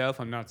decisions himself.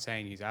 I'm not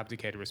saying he's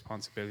abdicated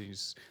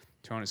responsibilities,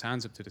 throwing his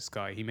hands up to the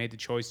sky. He made the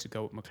choice to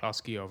go with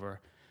McCloskey over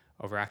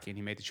Aki, and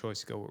he made the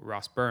choice to go with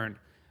Ross Byrne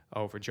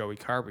over Joey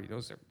Carbery.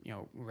 Those are,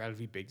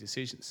 relatively big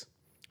decisions.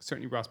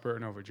 Certainly Ross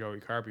Byrne over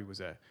Joey Carbery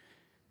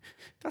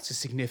that's a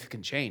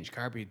significant change.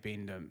 Carbery had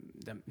been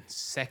the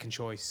second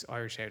choice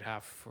Irish out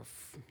half for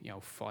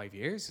 5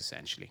 years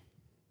essentially.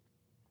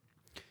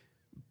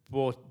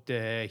 But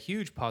the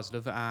huge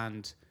positive,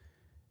 and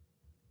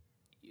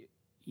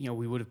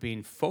we would have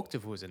been fucked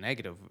if it was a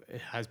negative, it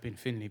has been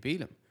Finlay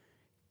Bealham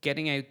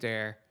getting out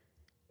there.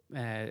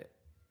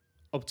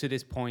 Up to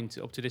this point,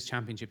 up to this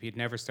championship, he'd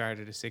never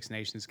started a Six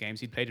Nations games.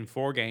 He'd played in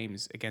 4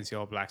 games against the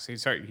All Blacks.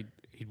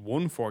 He'd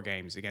won 4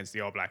 games against the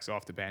All Blacks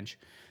off the bench,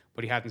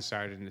 but he hadn't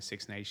started in the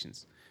Six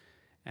Nations.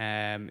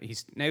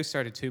 He's now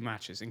started 2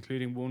 matches,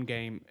 including 1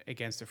 game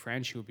against the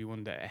French, who would be one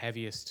of the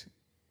heaviest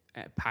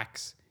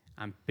packs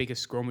and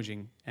biggest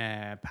scrummaging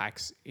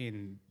packs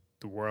in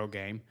the world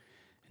game,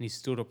 and he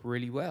stood up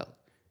really well.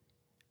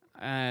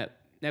 Now,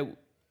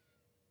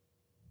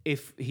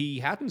 if he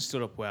hadn't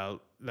stood up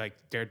well, like,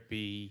 there'd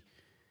be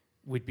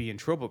we'd be in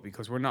trouble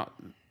because we're not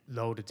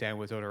loaded down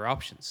with other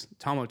options.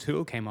 Tom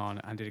O'Toole came on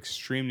and did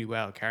extremely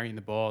well, carrying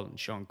the ball and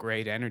showing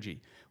great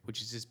energy,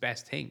 which is his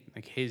best thing.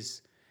 Like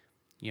his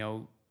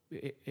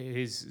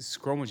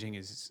scrummaging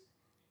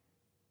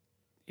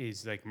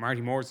is like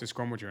Marty Moore's the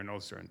scrummager in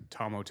Ulster and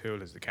Tom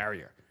O'Toole is the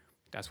carrier.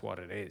 That's what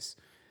it is.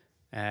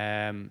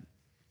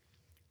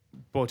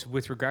 But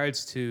with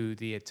regards to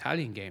the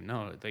Italian game,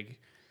 no, like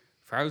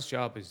Farrell's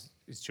job is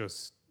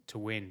just to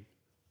win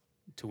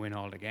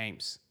all the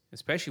games,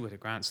 especially with a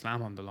Grand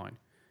Slam on the line.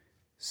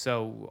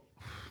 So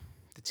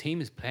the team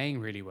is playing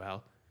really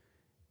well,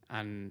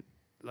 and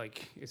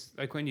like it's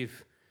like when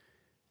if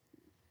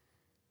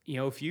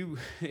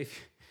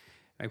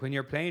like when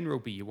you're playing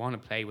rugby, you want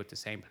to play with the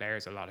same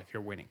players a lot if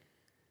you're winning.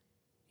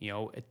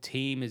 A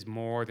team is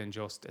more than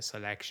just a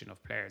selection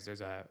of players.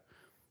 There's a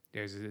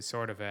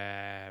sort of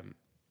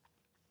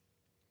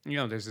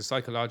there's a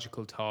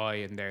psychological tie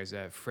and there's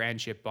a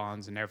friendship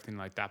bonds and everything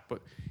like that.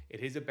 But it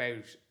is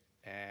about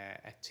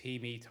a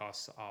team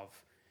ethos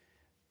of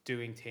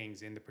doing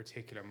things in the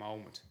particular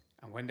moment.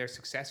 And when they're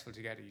successful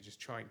together, you just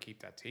try and keep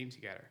that team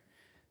together.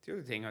 The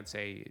other thing I'd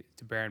say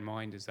to bear in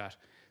mind is that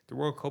the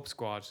World Cup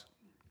squad,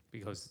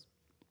 because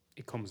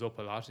it comes up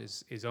a lot,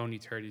 is only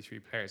 33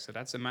 players. So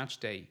that's a match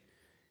day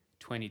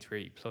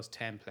 23 plus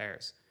 10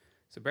 players.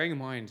 So bearing in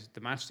mind the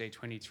match day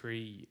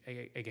 23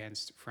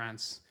 against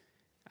France,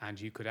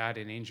 and you could add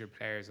in injured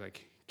players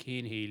like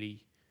Cian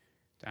Healy,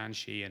 Dan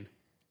Sheehan,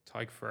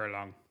 Tyke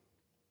Furlong,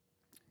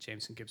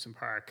 Jameson Gibson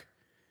Park,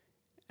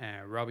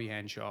 Robbie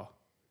Henshaw,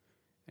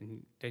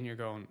 and then you're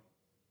going,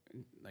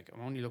 like,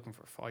 I'm only looking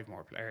for 5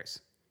 more players.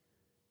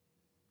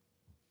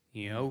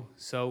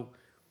 So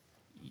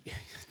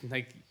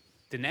like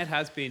the net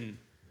has been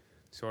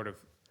sort of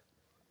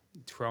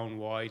thrown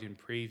wide in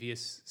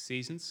previous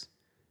seasons,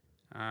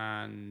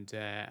 and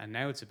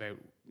now it's about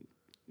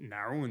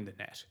narrowing the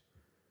net.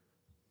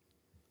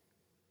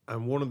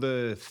 And one of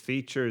the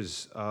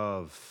features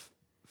of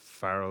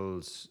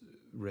Farrell's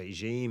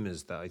regime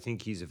is that I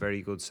think he's a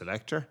very good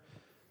selector,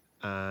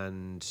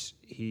 and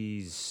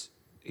he's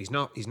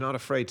not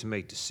afraid to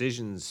make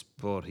decisions,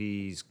 but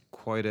he's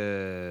quite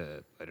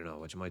a, I don't know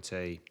what you might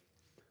say.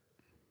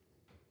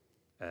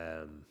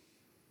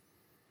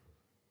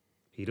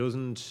 He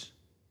doesn't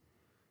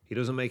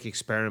make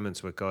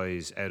experiments with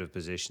guys out of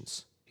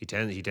positions. He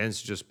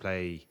tends to just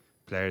play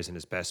players in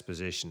his best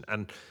position,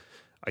 and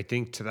I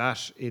think to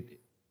that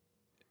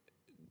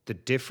the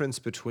difference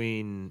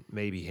between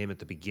maybe him at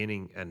the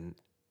beginning and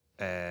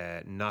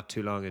not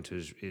too long into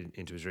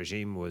his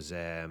regime was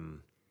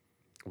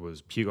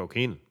Hugo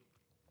Keenan,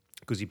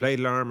 because he played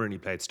Larmer and he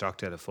played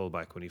Stockdale at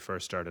fullback when he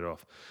first started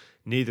off.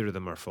 Neither of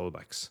them are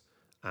fullbacks,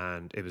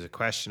 and it was a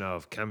question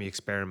of, can we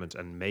experiment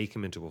and make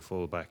him into a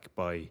fullback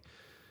by,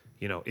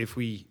 if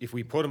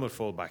we put him at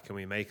fullback, can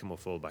we make him a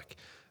fullback?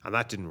 And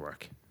that didn't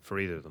work for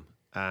either of them.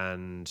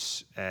 And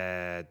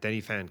then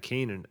he found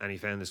Keenan, and he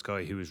found this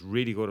guy who was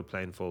really good at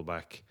playing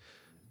fullback,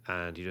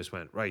 and he just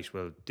went, right,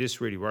 well, this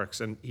really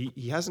works. And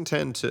he hasn't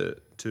tended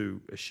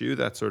to eschew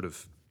that sort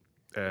of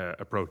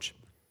approach.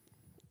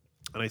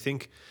 And I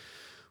think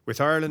with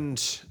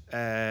Ireland,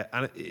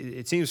 and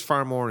it seems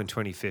far more in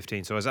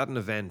 2015. So I was at an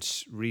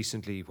event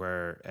recently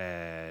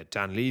where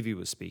Dan Levy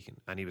was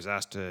speaking, and he was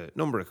asked a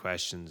number of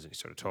questions, and he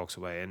sort of talks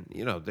away. And,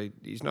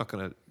 he's not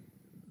going to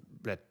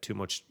let too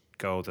much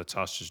go that's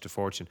hostage to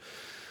fortune.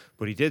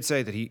 But he did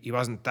say that he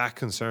wasn't that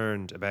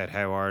concerned about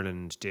how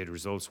Ireland did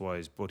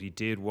results-wise, but he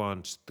did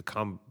want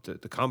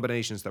the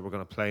combinations that were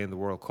going to play in the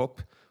World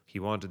Cup, he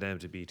wanted them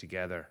to be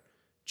together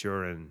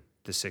during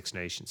the Six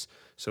Nations.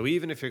 So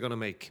even if you're going to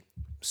make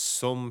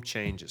some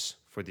changes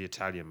for the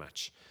Italian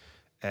match,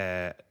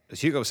 as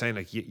Hugo was saying,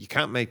 like you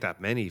can't make that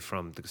many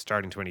from the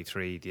starting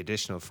 23, the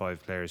additional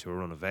 5 players who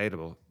are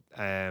unavailable.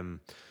 So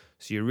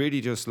you're really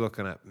just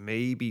looking at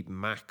maybe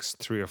max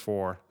 3 or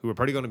 4 who are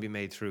probably going to be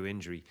made through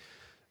injury.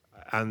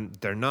 And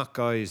they're not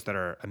guys that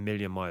are a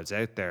million miles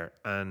out there.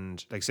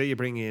 And like, say you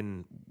bring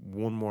in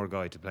one more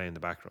guy to play in the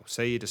back row.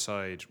 Say you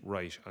decide,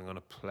 right, I'm going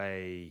to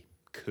play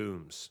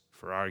Coombs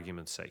for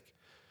argument's sake,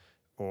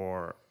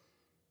 or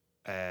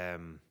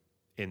in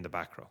the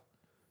back row.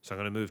 So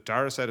I'm going to move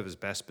Doris out of his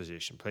best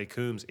position, play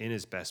Coombs in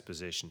his best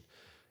position,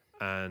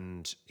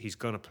 and he's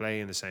going to play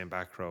in the same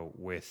back row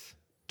with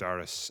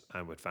Doris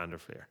and with Van der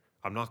Fleer.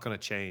 I'm not going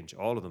to change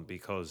all of them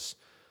because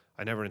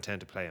I never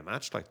intend to play a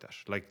match like that.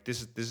 Like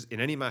this is in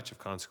any match of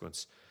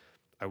consequence.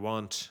 I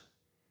want,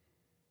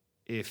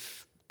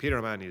 if Peter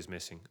O'Mahony is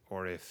missing,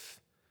 or if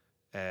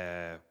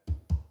Keelan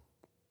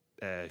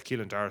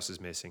Doris is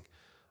missing,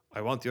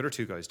 I want the other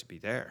 2 guys to be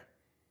there,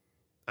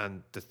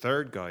 and the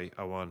third guy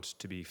I want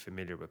to be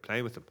familiar with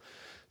playing with them.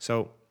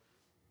 So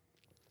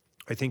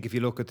I think if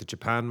you look at the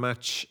Japan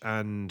match,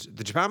 and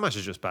the Japan match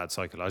is just bad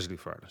psychologically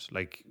for Ireland.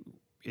 Like,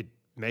 it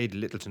made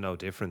little to no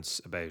difference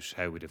about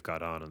how we'd have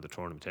got on in the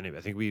tournament anyway.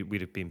 I think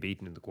we'd have been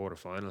beaten in the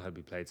quarterfinal had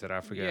we played South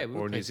Africa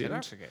or New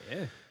Zealand. South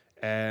Africa,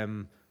 yeah.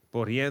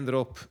 But he ended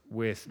up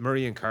with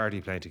Murray and Carty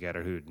playing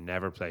together, who'd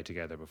never played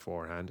together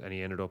beforehand, and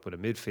he ended up with a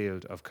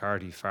midfield of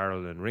Carty,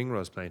 Farrell and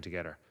Ringrose playing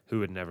together, who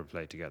had never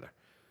played together.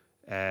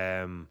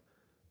 and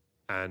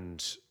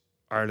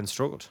Ireland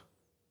struggled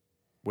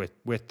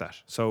with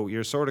that. So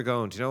you're sort of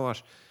going, do you know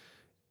what?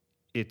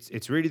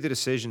 It's really the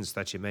decisions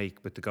that you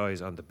make with the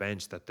guys on the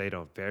bench that they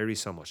don't vary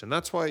so much, and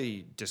that's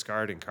why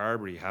discarding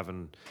Carberry,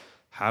 having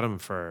had him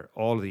for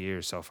all of the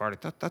years so far,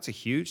 like that's a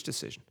huge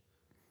decision.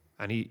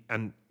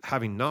 And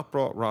having not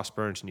brought Ross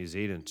Byrne to New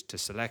Zealand to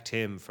select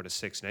him for the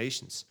Six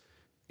Nations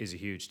is a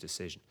huge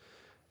decision.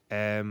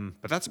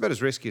 But that's about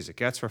as risky as it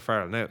gets for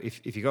Farrell. Now,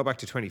 if you go back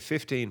to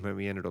 2015 when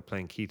we ended up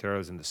playing Keith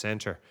Earls in the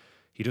centre,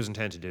 he doesn't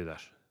tend to do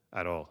that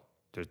at all.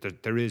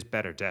 There is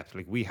better depth.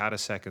 Like, we had a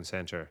second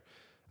centre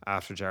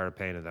after Jared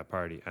Payne in that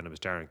party, and it was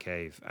Darren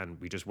Cave, and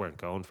we just weren't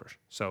going for it.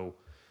 So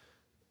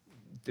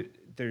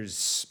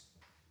there's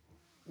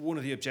one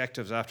of the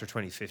objectives after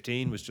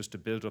 2015 was just to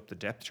build up the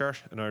depth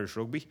chart in Irish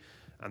rugby,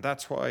 and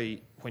that's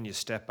why when you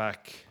step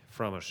back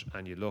from it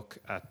and you look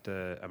at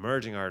the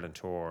Emerging Ireland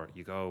Tour,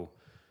 you go,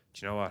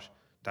 do you know what?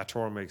 That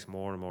tour makes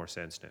more and more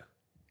sense now,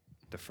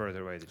 the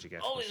further away that you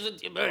get. Always with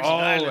the Emerging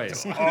Ireland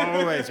Tour.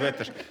 Always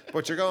with it.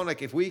 But you're going,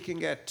 like, if we can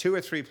get 2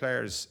 or 3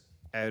 players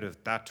out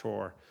of that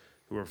tour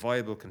who are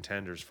viable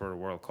contenders for a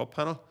World Cup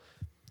panel,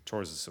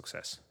 tour's a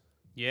success.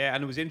 Yeah,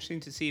 and it was interesting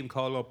to see him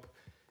call up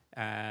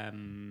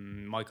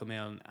Michael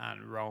Milne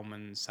and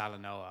Roman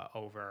Salanoa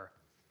over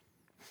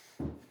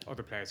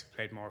other players who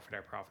played more for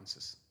their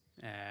provinces.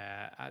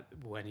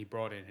 When he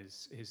brought in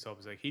his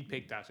subs, like, he'd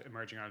picked that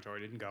Emerging Ireland Tour,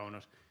 didn't go on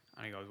it,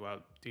 and he goes,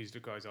 well, these are the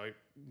guys I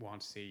want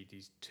to see,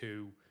 these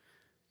 2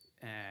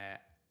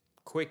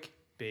 quick,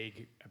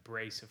 big,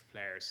 abrasive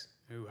players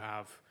who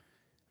have,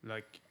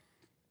 like,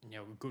 you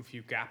know, a good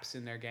few gaps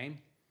in their game,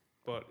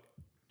 but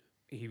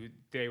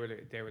they were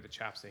the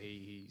chaps that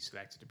he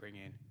selected to bring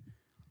in.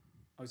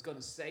 I was going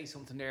to say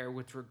something there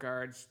with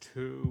regards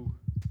to,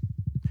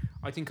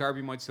 I think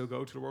Carby might still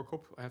go to the World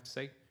Cup, I have to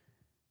say.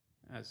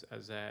 As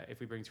if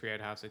we bring 3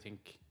 out halves, I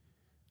think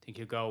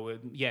he'll go.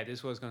 Yeah, this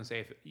is what I was going to say.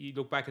 If you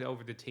look back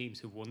over the teams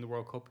who won the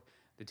World Cup,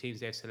 the teams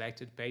they've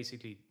selected,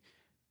 basically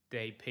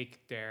they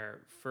pick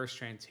their first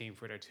strength team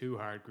for their 2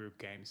 hard group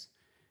games.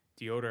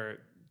 The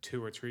other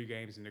 2 or 3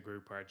 games in the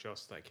group are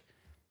just like,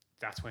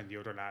 that's when the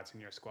other lads in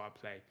your squad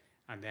play.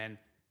 And then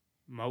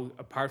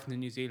apart from the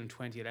New Zealand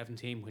 2011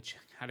 team, which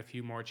had a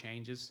few more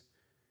changes,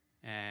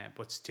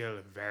 but still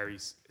a very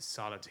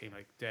solid team.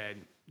 Like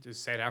the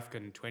South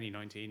African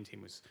 2019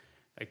 team was,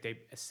 like, they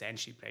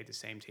essentially played the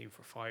same team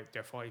for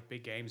their 5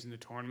 big games in the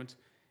tournament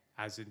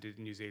as it did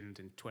New Zealand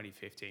in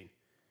 2015.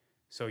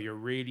 So you're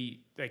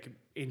really, like,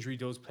 injury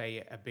does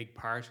play a big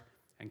part,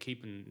 and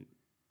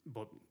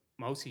but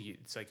mostly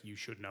it's like you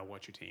should know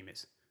what your team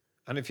is.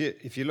 And if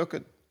you look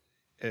at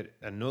it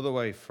another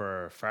way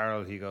for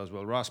Farrell, he goes,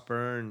 well, Ross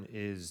Byrne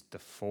is the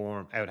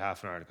form out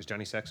half an hour because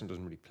Johnny Sexton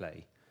doesn't really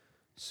play.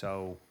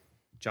 So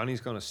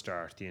Johnny's going to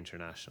start the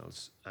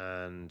internationals,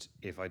 and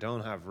if I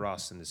don't have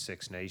Ross in the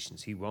Six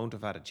Nations, he won't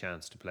have had a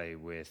chance to play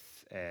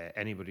with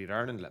anybody at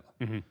Ireland level,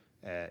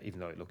 even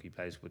though, look, he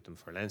plays with them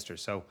for Leinster.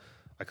 So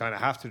I kind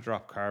of have to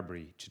drop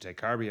Carberry to take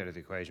Carberry out of the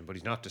equation, but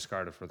he's not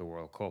discarded for the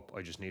World Cup.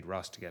 I just need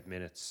Ross to get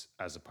minutes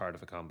as a part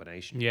of a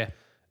combination. Yeah.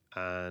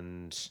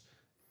 And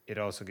it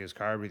also gives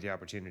Carberry the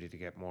opportunity to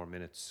get more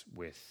minutes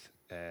with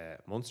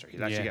Munster.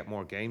 He'll actually get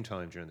more game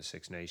time during the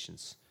Six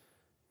Nations.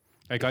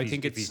 Like,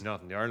 if he's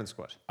not in the Ireland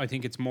squad. I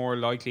think it's more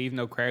likely, even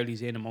though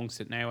Crowley's in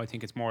amongst it now, I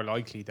think it's more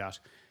likely that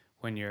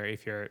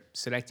if you're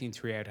selecting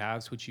 3 out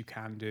halves, which you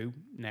can do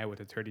now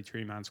with a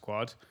 33-man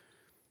squad,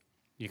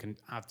 you can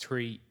have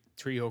three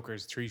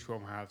hookers, 3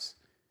 scrum halves,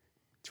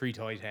 3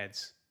 tight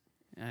heads,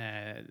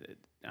 and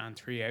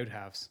 3 out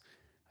halves.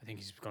 I think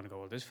he's going to go,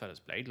 well, this fella's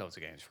played loads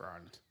of games for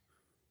Ireland.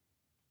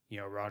 You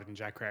know, rather than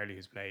Jack Crowley,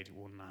 who's played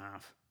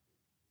 1.5.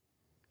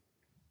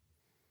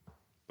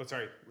 But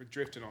sorry, we're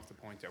drifting off the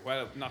point there.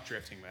 Well, not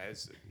drifting, but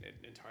it's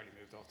entirely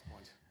moved off the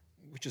point.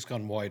 We've just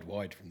gone wide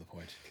from the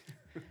point.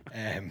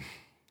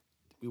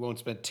 We won't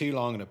spend too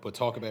long on it, but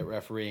talk about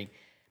refereeing.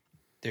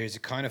 There's a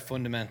kind of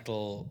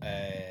fundamental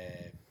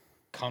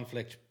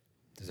conflict.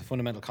 There's a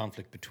fundamental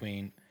conflict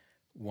between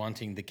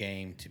wanting the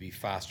game to be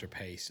faster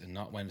paced and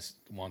not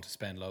want to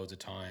spend loads of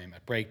time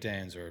at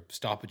breakdowns or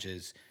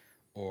stoppages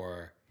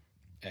or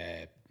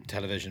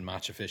television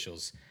match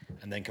officials,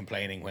 and then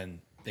complaining when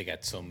they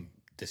get some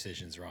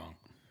decisions wrong,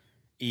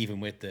 even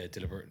with the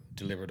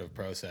deliberative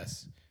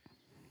process.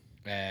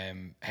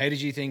 How did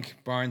you think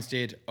Barnes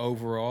did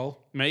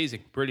overall?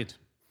 Amazing, brilliant.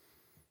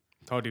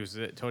 Thought he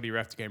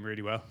reffed the game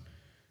really well.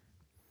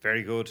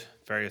 Very good,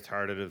 very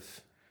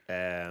authoritative.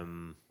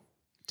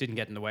 Didn't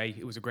get in the way.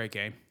 It was a great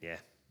game.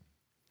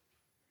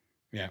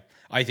 Yeah,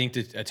 I think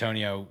the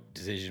Antonio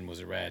decision was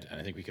a red,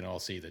 and I think we can all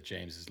see that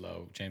James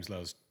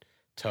Lowe's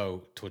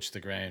toe touched the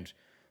ground,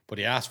 but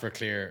he asked for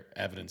clear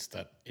evidence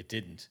that it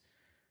didn't,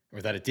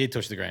 or that it did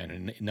touch the ground,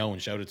 and no one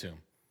showed it to him.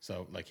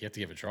 So, like, he had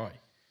to give it a try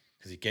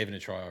because he gave it a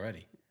try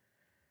already.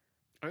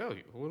 Oh,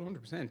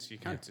 100%. You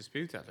can't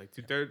dispute that. Like,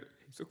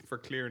 he's looking for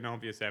clear and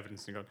obvious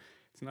evidence, and going,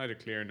 it's neither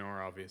clear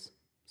nor obvious,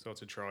 so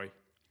it's a try.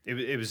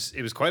 It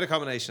was quite a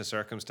combination of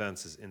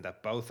circumstances in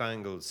that both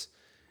angles.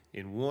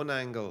 In one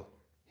angle,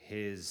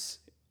 his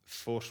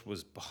foot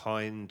was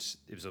behind.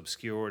 It was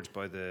obscured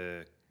by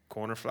the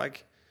corner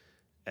flag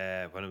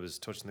when it was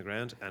touching the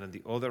ground, and in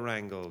the other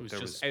angle, It was there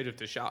just was out of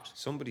the shot.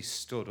 somebody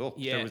stood up.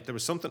 Yeah. There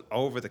was something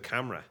over the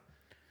camera,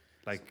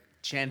 like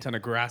Chant on a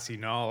grassy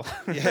knoll.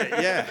 or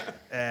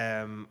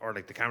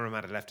like the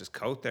cameraman had left his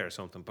coat there or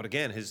something. But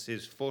again,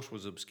 his foot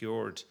was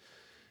obscured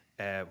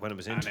when it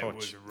was in And it touch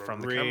was a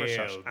from the camera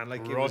shot, real and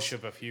like brush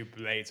of a few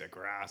blades of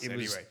grass.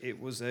 it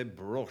was a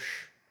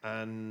brush,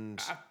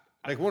 and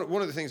like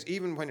one of the things,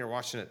 even when you're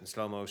watching it in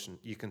slow motion,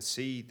 you can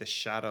see the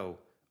shadow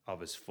of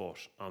his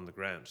foot on the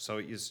ground. So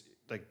it is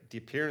like the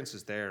appearance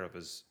is there of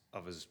his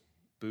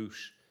boot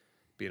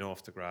being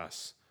off the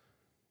grass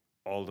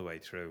all the way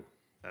through,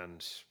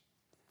 and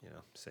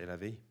c'est la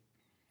vie.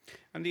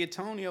 And the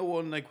Antonio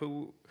one, like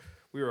we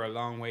were a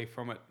long way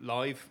from it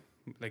live,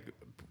 like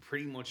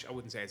pretty much, I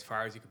wouldn't say as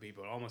far as you could be,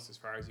 but almost as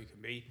far as you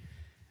can be.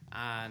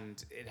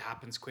 And it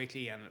happens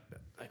quickly, and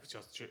like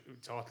just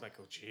thought like,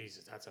 oh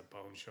Jesus, that's a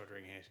bone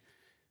shuddering hit.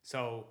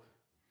 So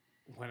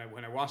when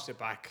I watched it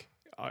back,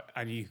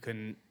 and you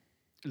can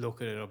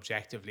look at it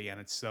objectively, and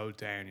it's slowed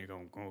down, you're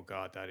going, oh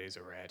God, that is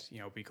a red,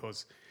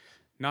 because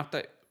not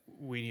that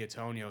Winnie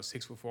Antonio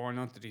 6'4",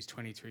 not that he's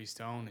 23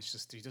 stone. It's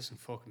just he doesn't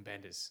fucking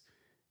bend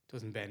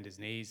his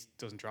knees,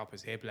 doesn't drop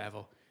his hip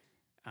level,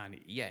 and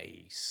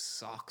he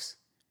socks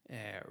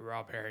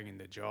Rob Herring in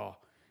the jaw,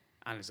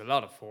 and there's a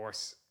lot of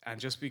force. And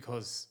just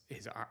because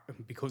his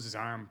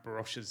arm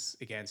brushes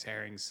against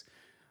Herring's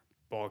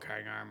ball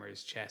carrying arm or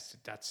his chest,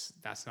 that's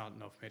not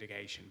enough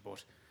mitigation.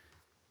 But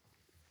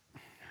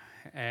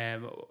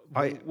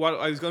what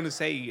I was going to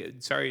say,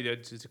 sorry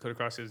to cut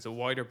across, is a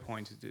wider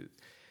point.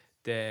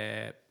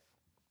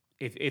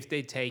 If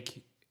they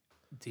take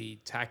the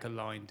tackle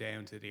line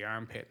down to the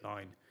armpit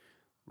line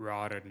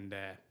rather than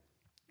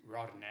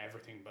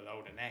everything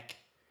below the neck,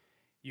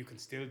 you can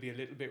still be a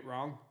little bit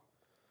wrong.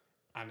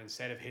 And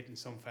instead of hitting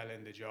some fella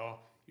in the jaw,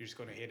 you're just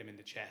going to hit him in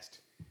the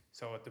chest.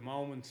 So at the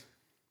moment,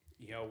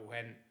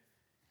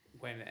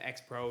 when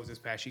ex-pros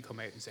especially come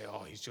out and say,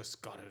 oh, he's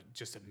just got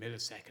just a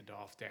millisecond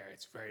off there,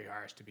 it's very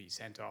harsh to be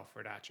sent off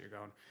for that. You're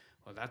going,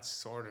 well,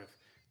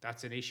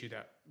 that's an issue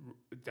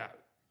that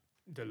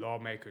the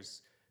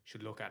lawmakers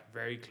should look at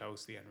very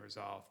closely and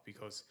resolve,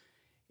 because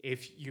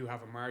if you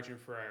have a margin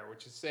for error,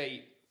 which is,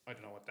 say, I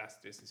don't know what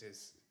that distance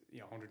is,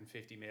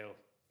 150 mil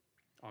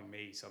on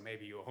me, so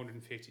maybe you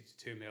 150 to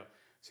 2 mil,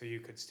 so you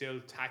could still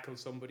tackle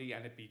somebody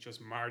and it'd be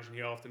just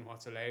marginally off than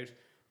what's allowed,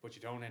 but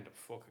you don't end up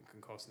fucking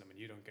concussing them and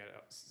you don't get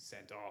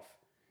sent off.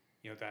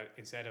 That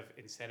instead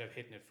of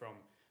hitting it from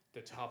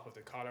the top of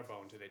the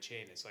collarbone to the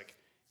chin, it's like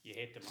you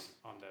hit them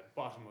on the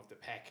bottom of the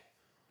pec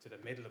to the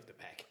middle of the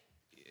pec.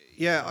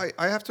 Yeah,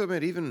 I have to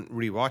admit, even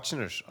rewatching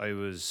it, I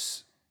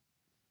was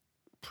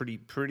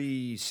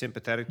pretty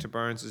sympathetic to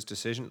Burns'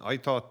 decision. I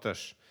thought that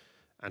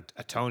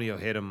Antonio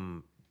hit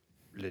him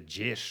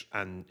legit,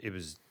 and it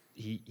was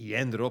he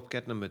ended up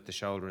getting him with the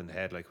shoulder in the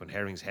head, like when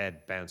Herring's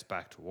head bounced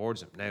back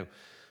towards him. Now,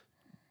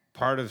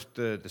 part of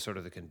the sort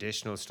of the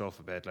conditional stuff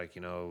about, like,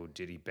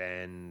 did he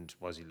bend?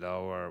 Was he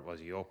lower? Was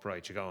he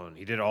upright? You're going,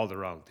 he did all the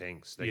wrong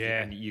things. Like,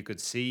 and you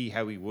could see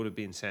how he would have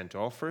been sent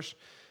off for it.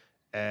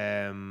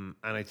 And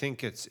I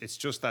think it's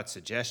just that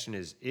suggestion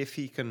is, if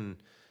he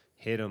can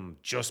hit him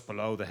just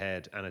below the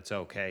head and it's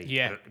okay.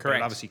 Yeah, but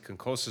correct. it obviously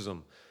concusses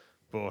him.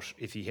 But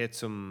if he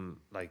hits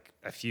him like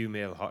a few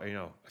mil, a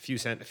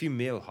few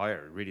mil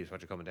higher, really is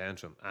what you're coming down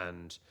to him,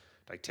 and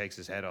like takes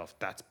his head off,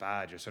 that's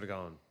bad. You're sort of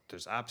going,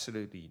 there's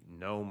absolutely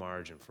no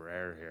margin for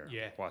error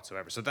here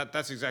whatsoever. So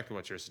that's exactly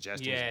what you're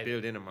suggesting. Is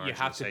build in a margin. You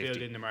have to safety.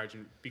 build in the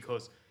margin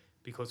because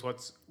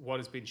what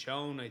has been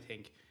shown, I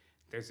think,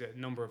 there's a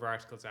number of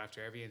articles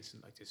after every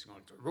incident like this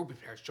going, rugby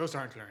players just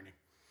aren't learning.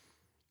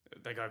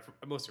 Like I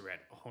must have read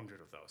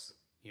 100 of those,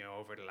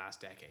 over the last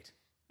decade.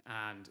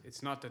 And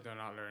it's not that they're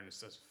not learning; it's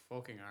just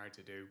fucking hard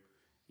to do.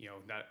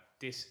 That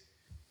this.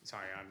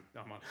 Sorry,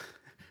 I'm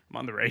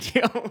on the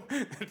radio.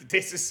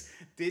 this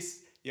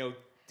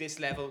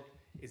level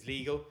is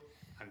legal,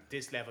 and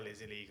this level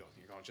is illegal.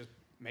 You're going, just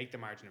make the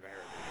margin of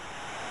error.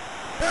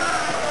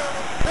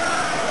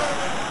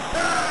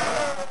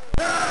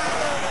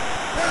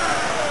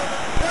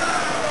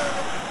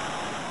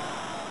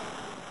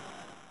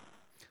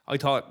 I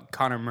thought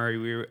Conor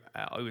Murray.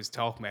 I was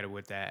talking about it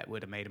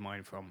with a mate of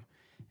mine from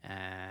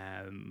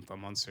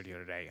Munster the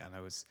other day, and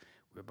we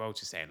were both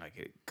just saying,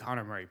 like,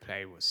 Conor Murray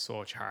played with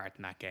such heart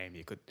in that game.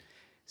 You could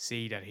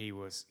see that he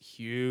was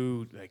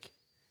huge, like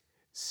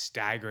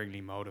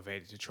staggeringly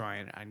motivated to try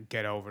and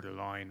get over the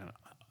line.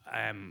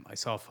 I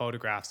saw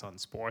photographs on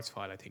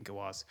Sportsfile, I think it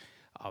was,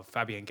 of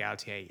Fabien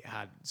Galtier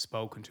had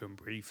spoken to him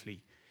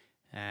briefly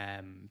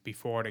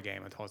before the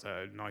game. I thought it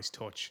was a nice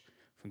touch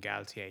from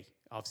Galtier.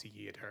 Obviously,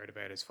 he had heard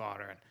about his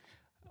father,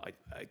 and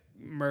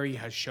Murray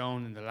has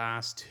shown in the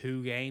last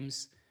 2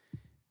 games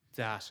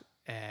that,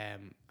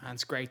 and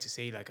it's great to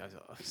see, like I've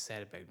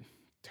said about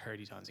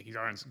 30 times, like he's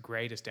Ireland's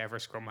greatest ever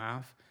scrum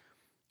half,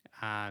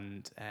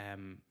 and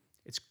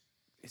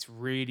it's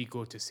really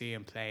good to see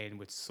him playing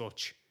with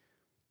such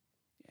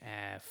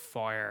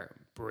fire,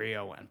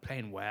 brio, and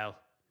playing well.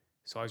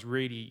 So I was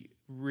really,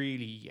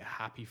 really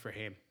happy for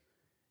him.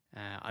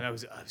 And I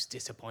was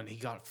disappointed. He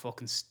got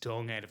fucking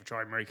stung out of a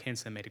try. Murray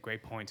Kinsella made a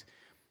great point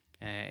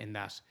in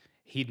that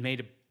he'd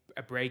made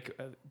a break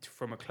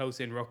from a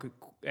close-in ruck,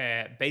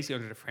 basically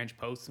under the French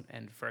post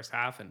in the first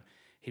half, and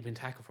he'd been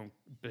tackled from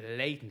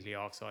blatantly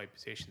offside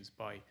positions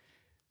by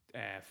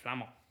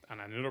Flamand and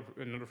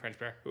another French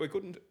player who I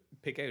couldn't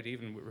pick out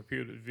even with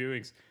repeated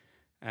viewings.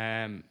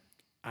 And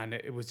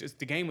it was just,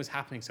 the game was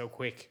happening so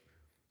quick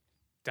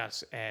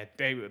that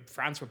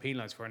France were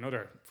penalised for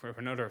another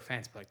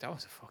offence. But like, that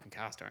was a fucking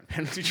cast iron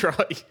penalty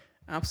try,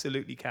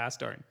 absolutely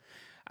cast iron.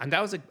 And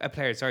that was a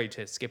player. Sorry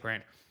to skip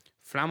around.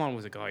 Flamand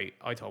was a guy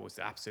I thought was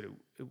the absolute,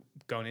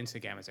 going into the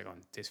game, I was like,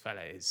 this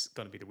fella is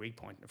going to be the weak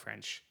point in the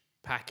French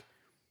pack.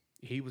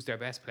 He was their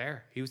best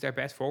player. He was their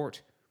best forward.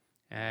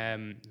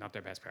 Not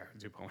their best player.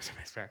 Dupont was their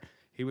best player.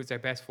 He was their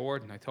best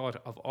forward, and I thought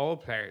of all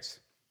players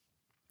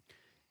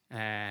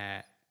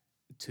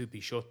to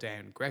be shut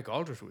down, Greg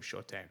Aldridge was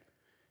shut down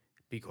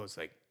because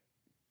like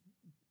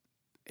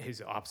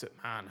his opposite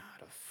man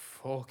had a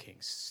fucking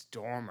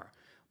stormer,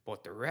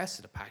 but the rest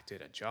of the pack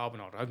did a job.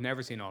 And I've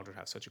never seen Aldridge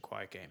have such a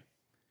quiet game,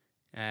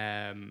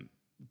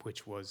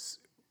 which was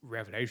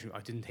revelation.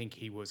 I didn't think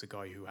he was a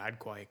guy who had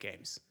quiet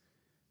games.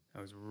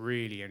 That was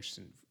really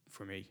interesting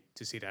for me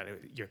to see that.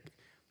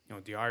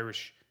 The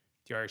Irish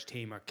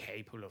team are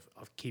capable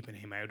of keeping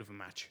him out of a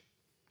match.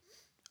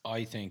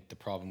 I think the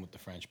problem with the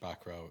French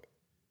back row,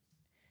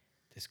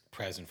 this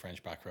present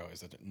French back row,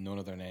 is that none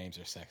of their names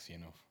are sexy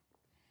enough.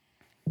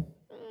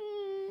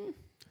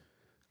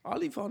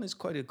 Olivon is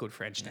quite a good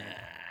French name.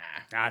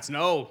 It's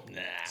no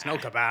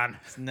Caban.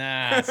 It's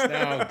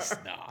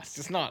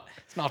just not.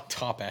 It's not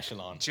top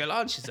echelon.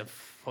 Gelange is a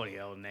funny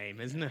old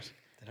name, isn't it?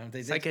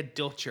 It's like a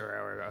Dutch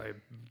or a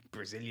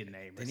Brazilian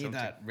name. They need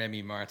that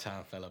Remy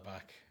Martin fella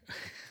back.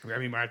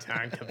 Remy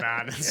Martin,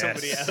 Caban, and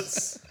somebody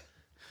else.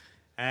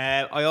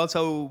 I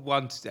also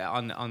want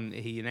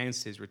he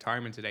announced his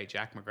retirement today,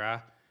 Jack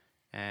McGrath.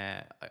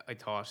 I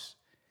thought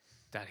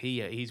that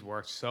he's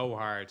worked so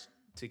hard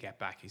to get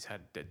back. He's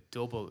had the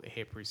double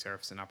hip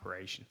resurfacing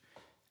operation,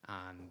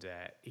 and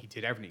he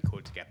did everything he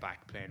could to get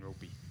back playing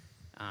rugby.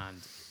 And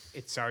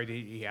it's sorry that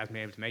he hasn't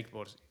been able to make it,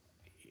 but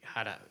he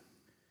had a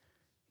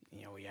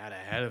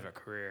hell of a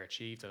career,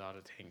 achieved a lot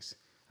of things.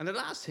 And the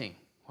last thing,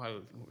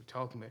 while we're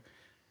talking about,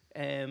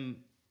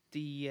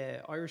 the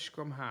Irish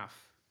scrum half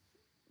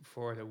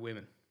for the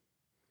women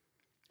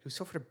who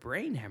suffered a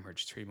brain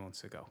hemorrhage 3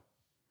 months ago.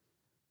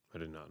 I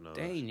did not know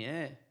Dane,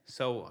 yeah.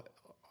 So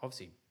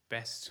obviously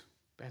best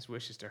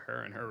wishes to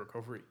her and her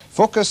recovery.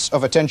 Focus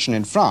of attention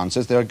in France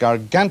is their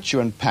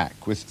gargantuan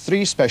pack with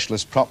 3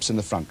 specialist props in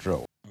the front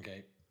row.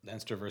 Okay,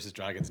 Leinster versus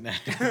Dragons now.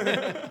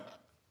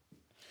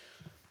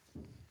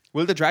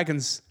 Will the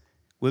Dragons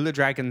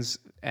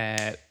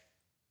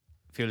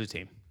field a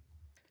team?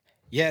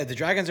 Yeah, the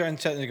Dragons are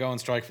threatening to go on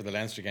strike for the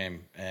Leinster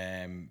game.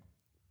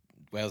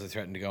 Wales are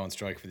threatening to go on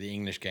strike for the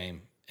English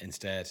game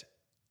instead.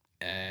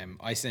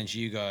 I sent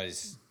you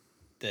guys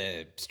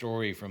the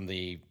story from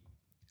the...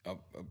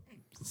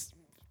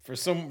 for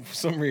some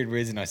weird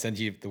reason, I sent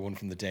you the one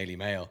from the Daily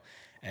Mail.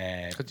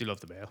 Because you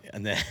love the Mail.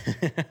 And then...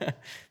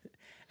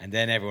 and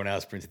then everyone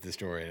else printed the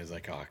story and it was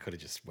like, I could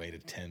have just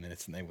waited 10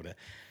 minutes and they would have...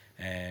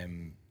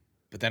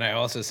 but then I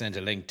also sent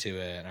a link to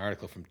an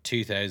article from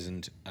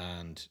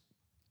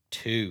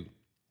 2002.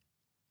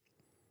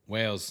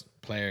 Wales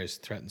players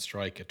threaten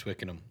strike at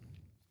Twickenham.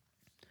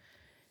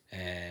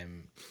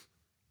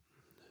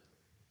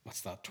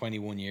 What's that?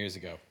 21 years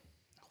ago.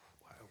 Oh,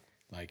 wow!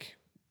 Like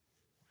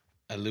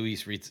a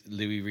Louis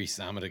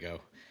Rees-Zammit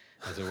ago,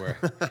 as it were.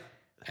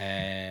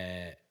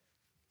 And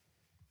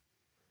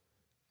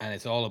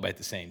it's all about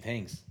the same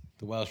things: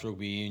 the Welsh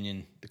Rugby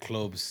Union, the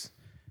clubs,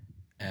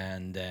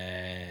 and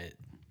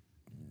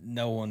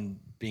no one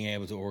being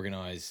able to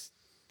organise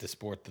the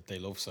sport that they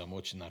love so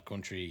much in that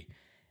country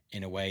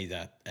in a way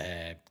that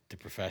the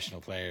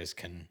professional players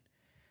can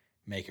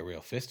make a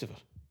real fist of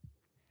it.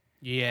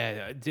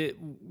 Yeah, the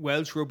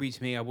Welsh rugby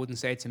to me, I wouldn't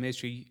say it's a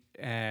mystery,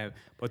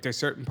 but there's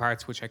certain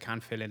parts which I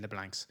can't fill in the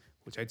blanks,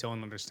 which I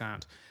don't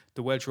understand.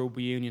 The Welsh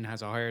Rugby Union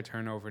has a higher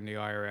turnover than the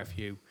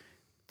IRFU.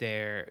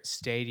 Their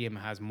stadium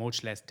has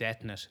much less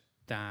debt in it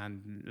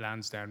than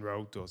Lansdowne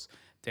Road does.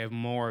 They have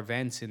more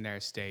events in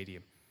their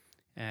stadium.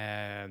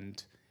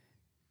 And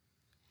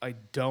I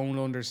don't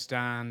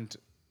understand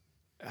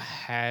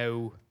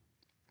how...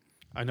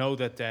 I know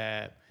that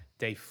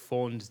they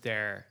fund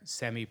their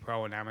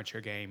semi-pro and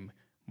amateur game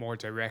more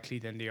directly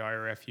than the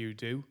IRFU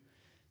do.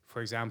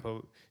 For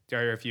example, the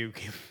IRFU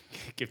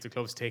give the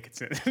clubs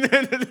tickets and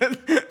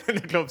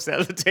the clubs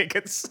sell the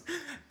tickets,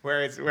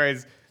 whereas the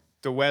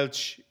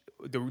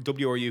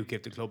WRU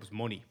give the clubs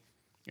money.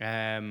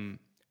 And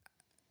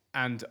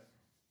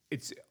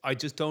I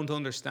just don't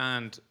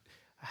understand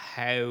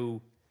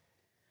how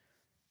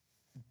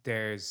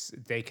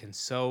they can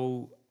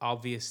so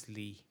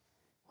obviously,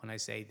 when I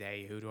say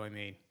they, who do I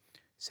mean?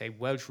 Say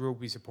Welsh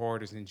rugby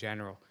supporters in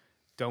general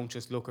don't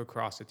just look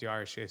across at the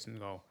Irish system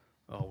and go,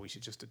 oh, we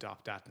should just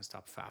adopt that and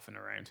stop faffing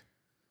around.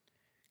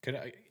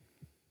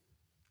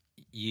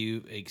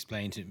 you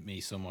explained to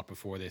me somewhat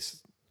before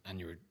this, and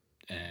you were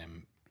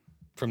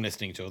from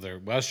listening to other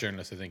Welsh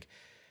journalists, I think,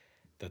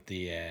 that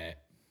the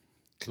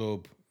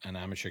club and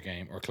amateur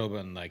game, or club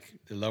and like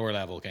the lower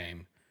level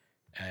game,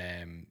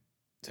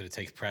 sort of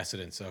takes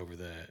precedence over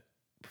the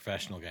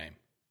professional game.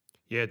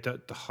 Yeah,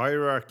 the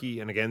hierarchy,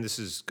 and again, this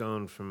is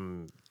gone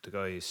from the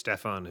guy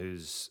Stefan, who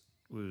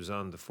was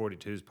on the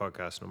 42s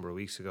podcast a number of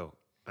weeks ago,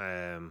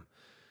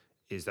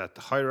 is that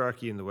the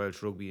hierarchy in the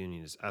Welsh Rugby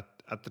Union is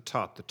at the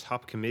top. The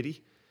top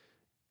committee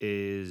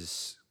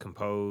is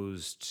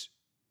composed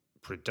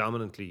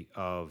predominantly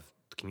of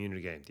the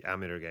community game, the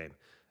amateur game,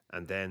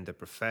 and then the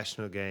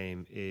professional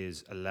game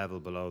is a level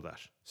below that.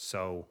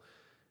 So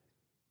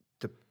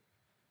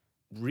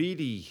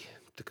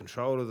the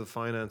control of the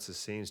finances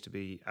seems to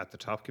be at the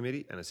top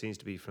committee, and it seems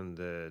to be from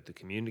the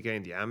community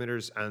game, the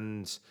amateurs,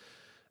 and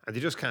they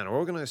just can't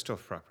organise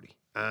stuff properly,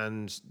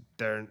 and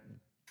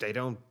they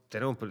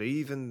don't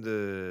believe in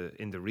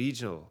the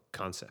regional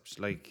concepts.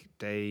 Like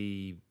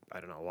I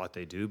don't know what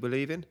they do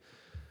believe in,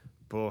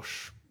 but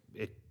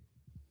it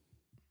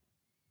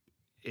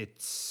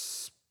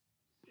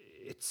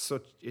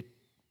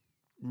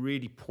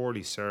really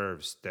poorly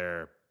serves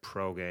their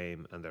pro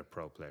game and their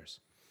pro players.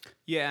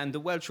 Yeah, and the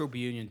Welsh Rugby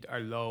Union are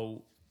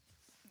low.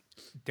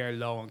 They're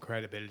low on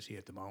credibility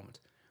at the moment.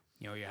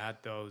 You know, you had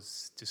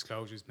those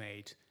disclosures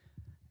made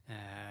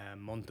a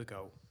month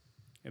ago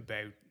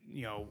about,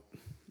 you know,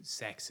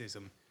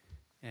 sexism,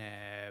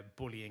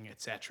 bullying,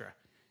 etc.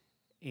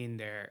 in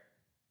their,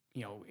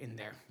 you know, in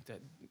the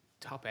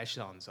top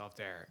echelons of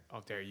their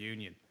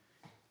union.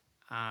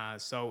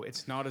 So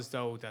it's not as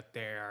though that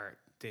they are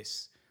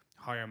this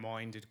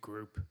higher-minded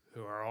group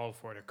who are all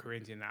for the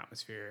Corinthian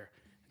atmosphere,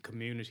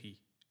 community.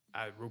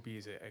 Rugby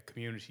is a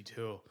community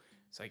tool.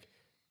 It's like,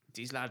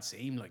 these lads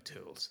seem like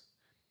tools,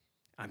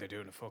 and they're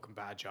doing a fucking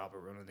bad job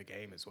of running the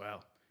game as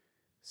well.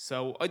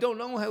 So I don't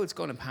know how it's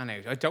going to pan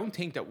out. I don't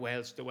think that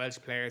the Welsh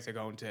players are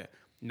going to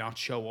not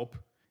show up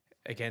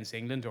against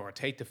England or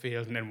take the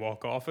field and then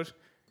walk off it.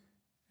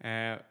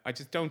 I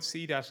just don't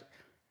see that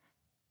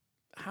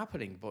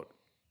happening, but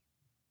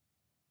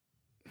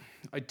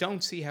I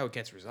don't see how it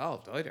gets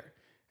resolved either.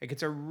 Like,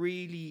 it's a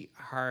really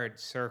hard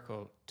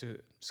circle to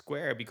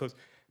square, because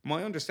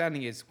my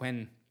understanding is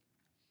when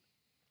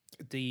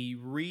the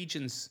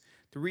regions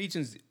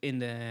in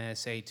the,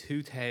 say,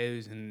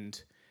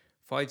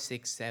 2005,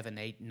 6, 7,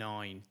 8,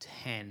 9,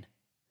 10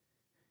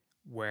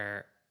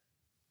 were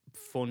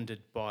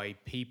funded by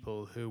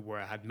people who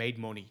had made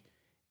money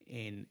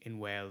in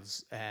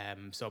Wales.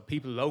 So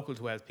people local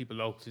to Wales, people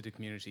local to the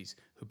communities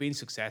who've been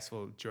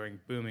successful during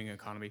booming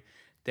economy.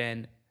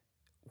 Then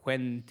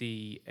when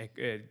the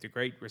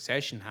Great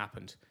Recession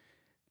happened,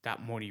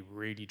 that money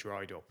really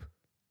dried up,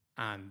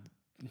 and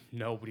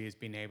nobody has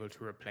been able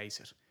to replace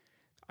it.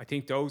 I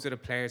think those are the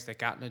players that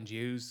Gatland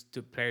used,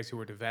 the players who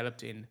were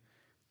developed in,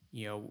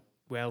 you know,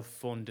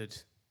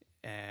 well-funded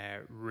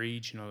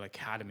regional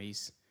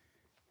academies.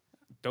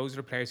 Those are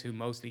the players who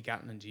mostly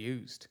Gatland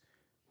used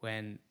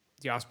when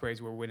the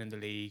Ospreys were winning the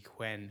league,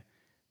 when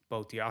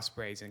both the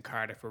Ospreys and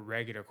Cardiff were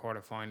regular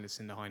quarterfinalists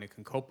in the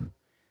Heineken Cup.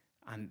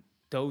 And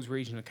those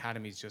regional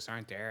academies just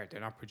aren't there. They're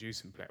not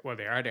producing players. Well,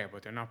 they are there,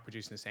 but they're not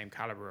producing the same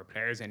caliber of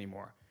players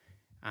anymore.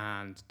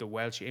 And the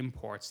Welsh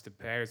imports, the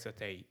players that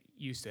they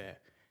used to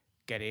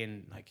get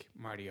in, like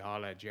Marty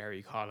Holla,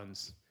 Jerry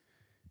Collins,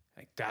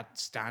 like that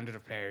standard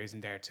of player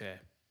isn't there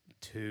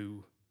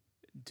to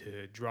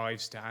drive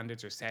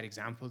standards or set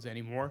examples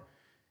anymore.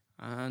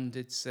 And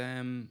it's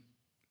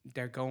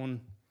they're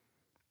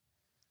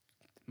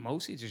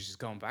just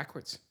going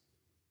backwards,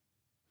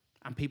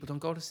 and people don't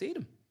go to see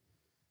them.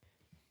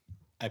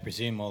 I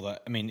presume all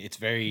that. I mean, it's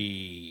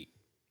very.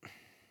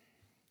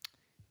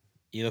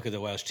 You look at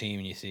the Welsh team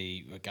and you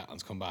see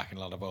Gatland's come back and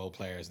a lot of old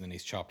players, and then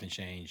he's chopped and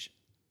changed.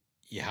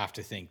 You have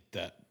to think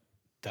that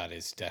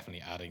is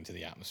definitely adding to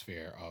the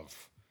atmosphere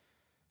of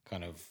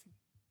kind of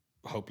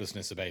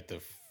hopelessness about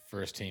the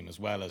first team, as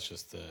well as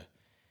just the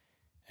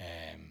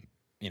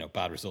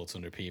bad results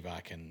under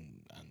PVAC and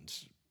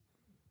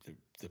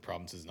the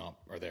provinces not,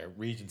 or their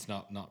regions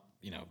not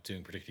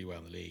doing particularly well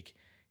in the league.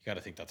 You got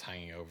to think that's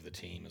hanging over the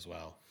team as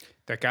well.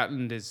 That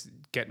Gatland is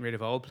getting rid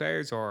of old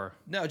players, or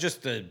no,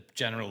 just the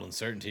general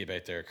uncertainty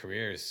about their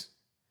careers.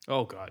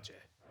 Oh God, yeah.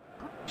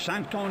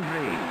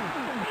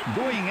 Saint-André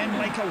going in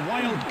like a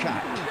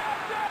wildcat.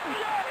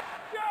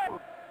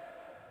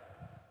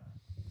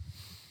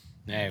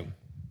 Now,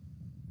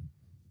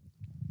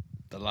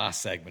 the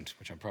last segment,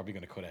 which I'm probably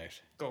going to cut out.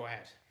 Go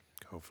ahead.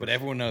 But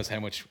everyone knows how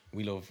much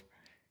we love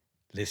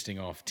listing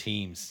off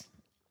teams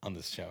on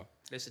this show.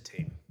 List a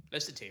team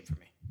for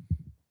me.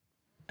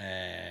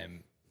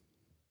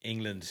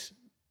 England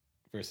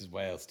versus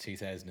Wales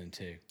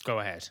 2002. Go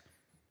ahead.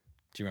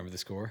 Do you remember the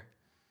score?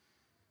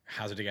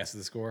 Hazard a guess of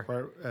the score?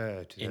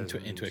 In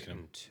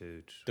Twickenham.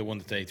 The one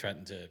that they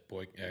threatened to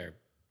boycott.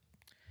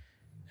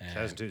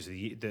 2002 is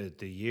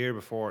the year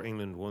before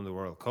England won the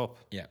World Cup.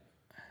 Yeah.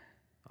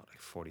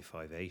 Like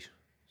 45-8,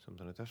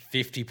 something like that.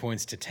 50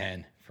 points to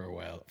 10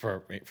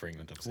 for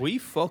England. Obviously. We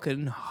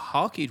fucking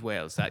hockeyed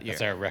Wales that year.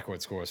 That's our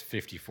record score is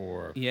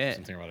 54. Yeah.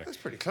 Something or other. That's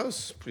pretty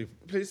close. Pretty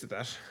pleased with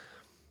that.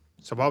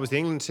 So what was the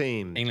England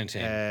team?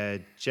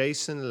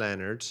 Jason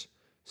Leonard,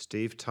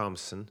 Steve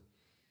Thompson,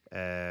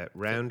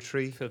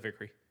 Roundtree. Phil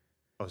Vickery.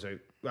 Oh, sorry.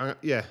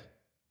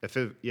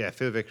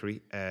 Phil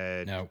Vickery.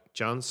 No.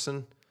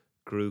 Johnson,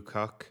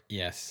 Grewcock.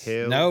 Yes.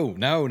 Hill.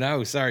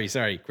 No.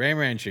 Sorry. Graham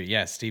Roundtree.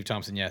 Yes. Steve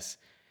Thompson. Yes.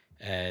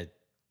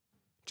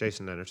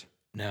 Jason Leonard.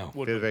 No.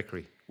 Phil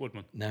Vickery.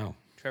 Woodman. No.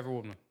 Trevor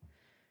Woodman.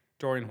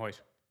 Dorian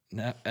White.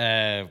 No.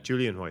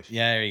 Julian White.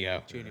 Yeah, there you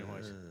go. Julian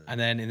White. And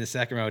then in the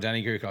second row,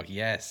 Danny Grewcock.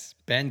 Yes.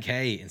 Ben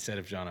Kay instead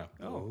of Jono.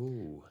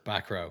 Oh.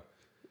 Back row.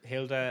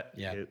 Hilda.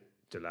 Yeah.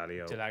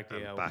 Delalio.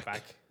 Delaglio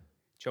back.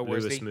 Joe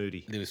Lewis Worsley.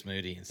 Moody. Lewis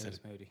Moody instead Lewis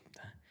Moody.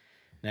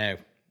 Now,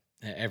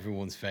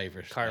 everyone's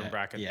favourite. Kyron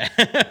Bracken. Yeah.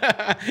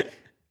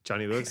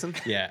 Johnny Wilson.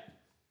 Yeah.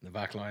 The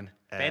back line.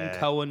 Ben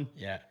Cohen.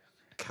 Yeah.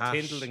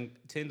 Cash.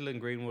 Tyndall and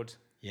Greenwood.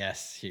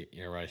 Yes,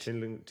 you're right.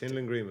 Tyndall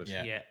Greenwood.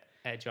 Yeah.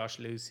 Josh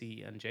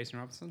Lucy and Jason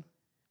Robinson.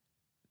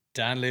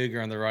 Dan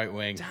Luger on the right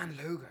wing. Dan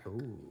Luger.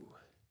 Ooh.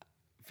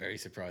 Very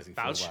surprising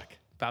Balch. fullback.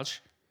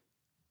 Balch.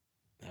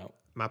 No.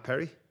 Matt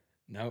Perry.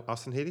 No.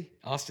 Austin Healy.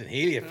 Austin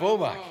Healy at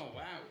fullback. Oh,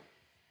 wow.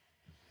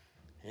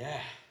 Yeah.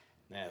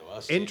 Yeah, it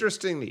was.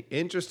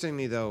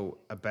 Interestingly though,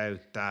 about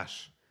that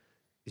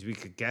is we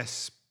could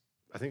guess.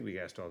 I think we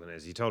guessed all the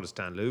names. He told us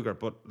Dan Luger,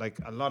 but like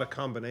a lot of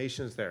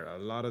combinations there. A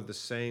lot of the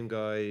same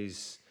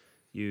guys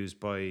used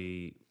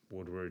by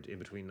Woodward in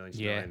between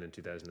 99 and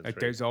 2003.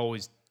 Like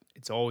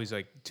it's always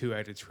like 2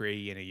 out of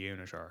 3 in a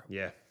unit or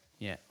Yeah.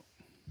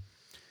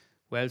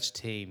 Welsh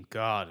team.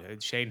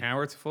 God, Shane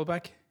Howard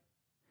fullback.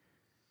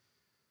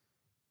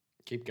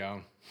 Keep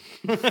going.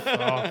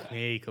 Fuck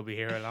me, could be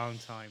here a long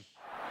time.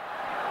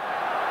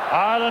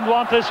 Ireland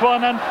want this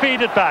one and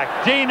feed it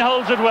back. Dean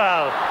holds it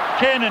well.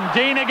 Kiernan,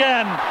 Dean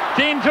again.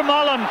 Dean to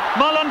Mullen.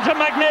 Mullen to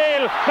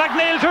McNeil.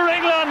 McNeil to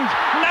Ringland.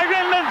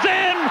 Ringland's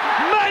in.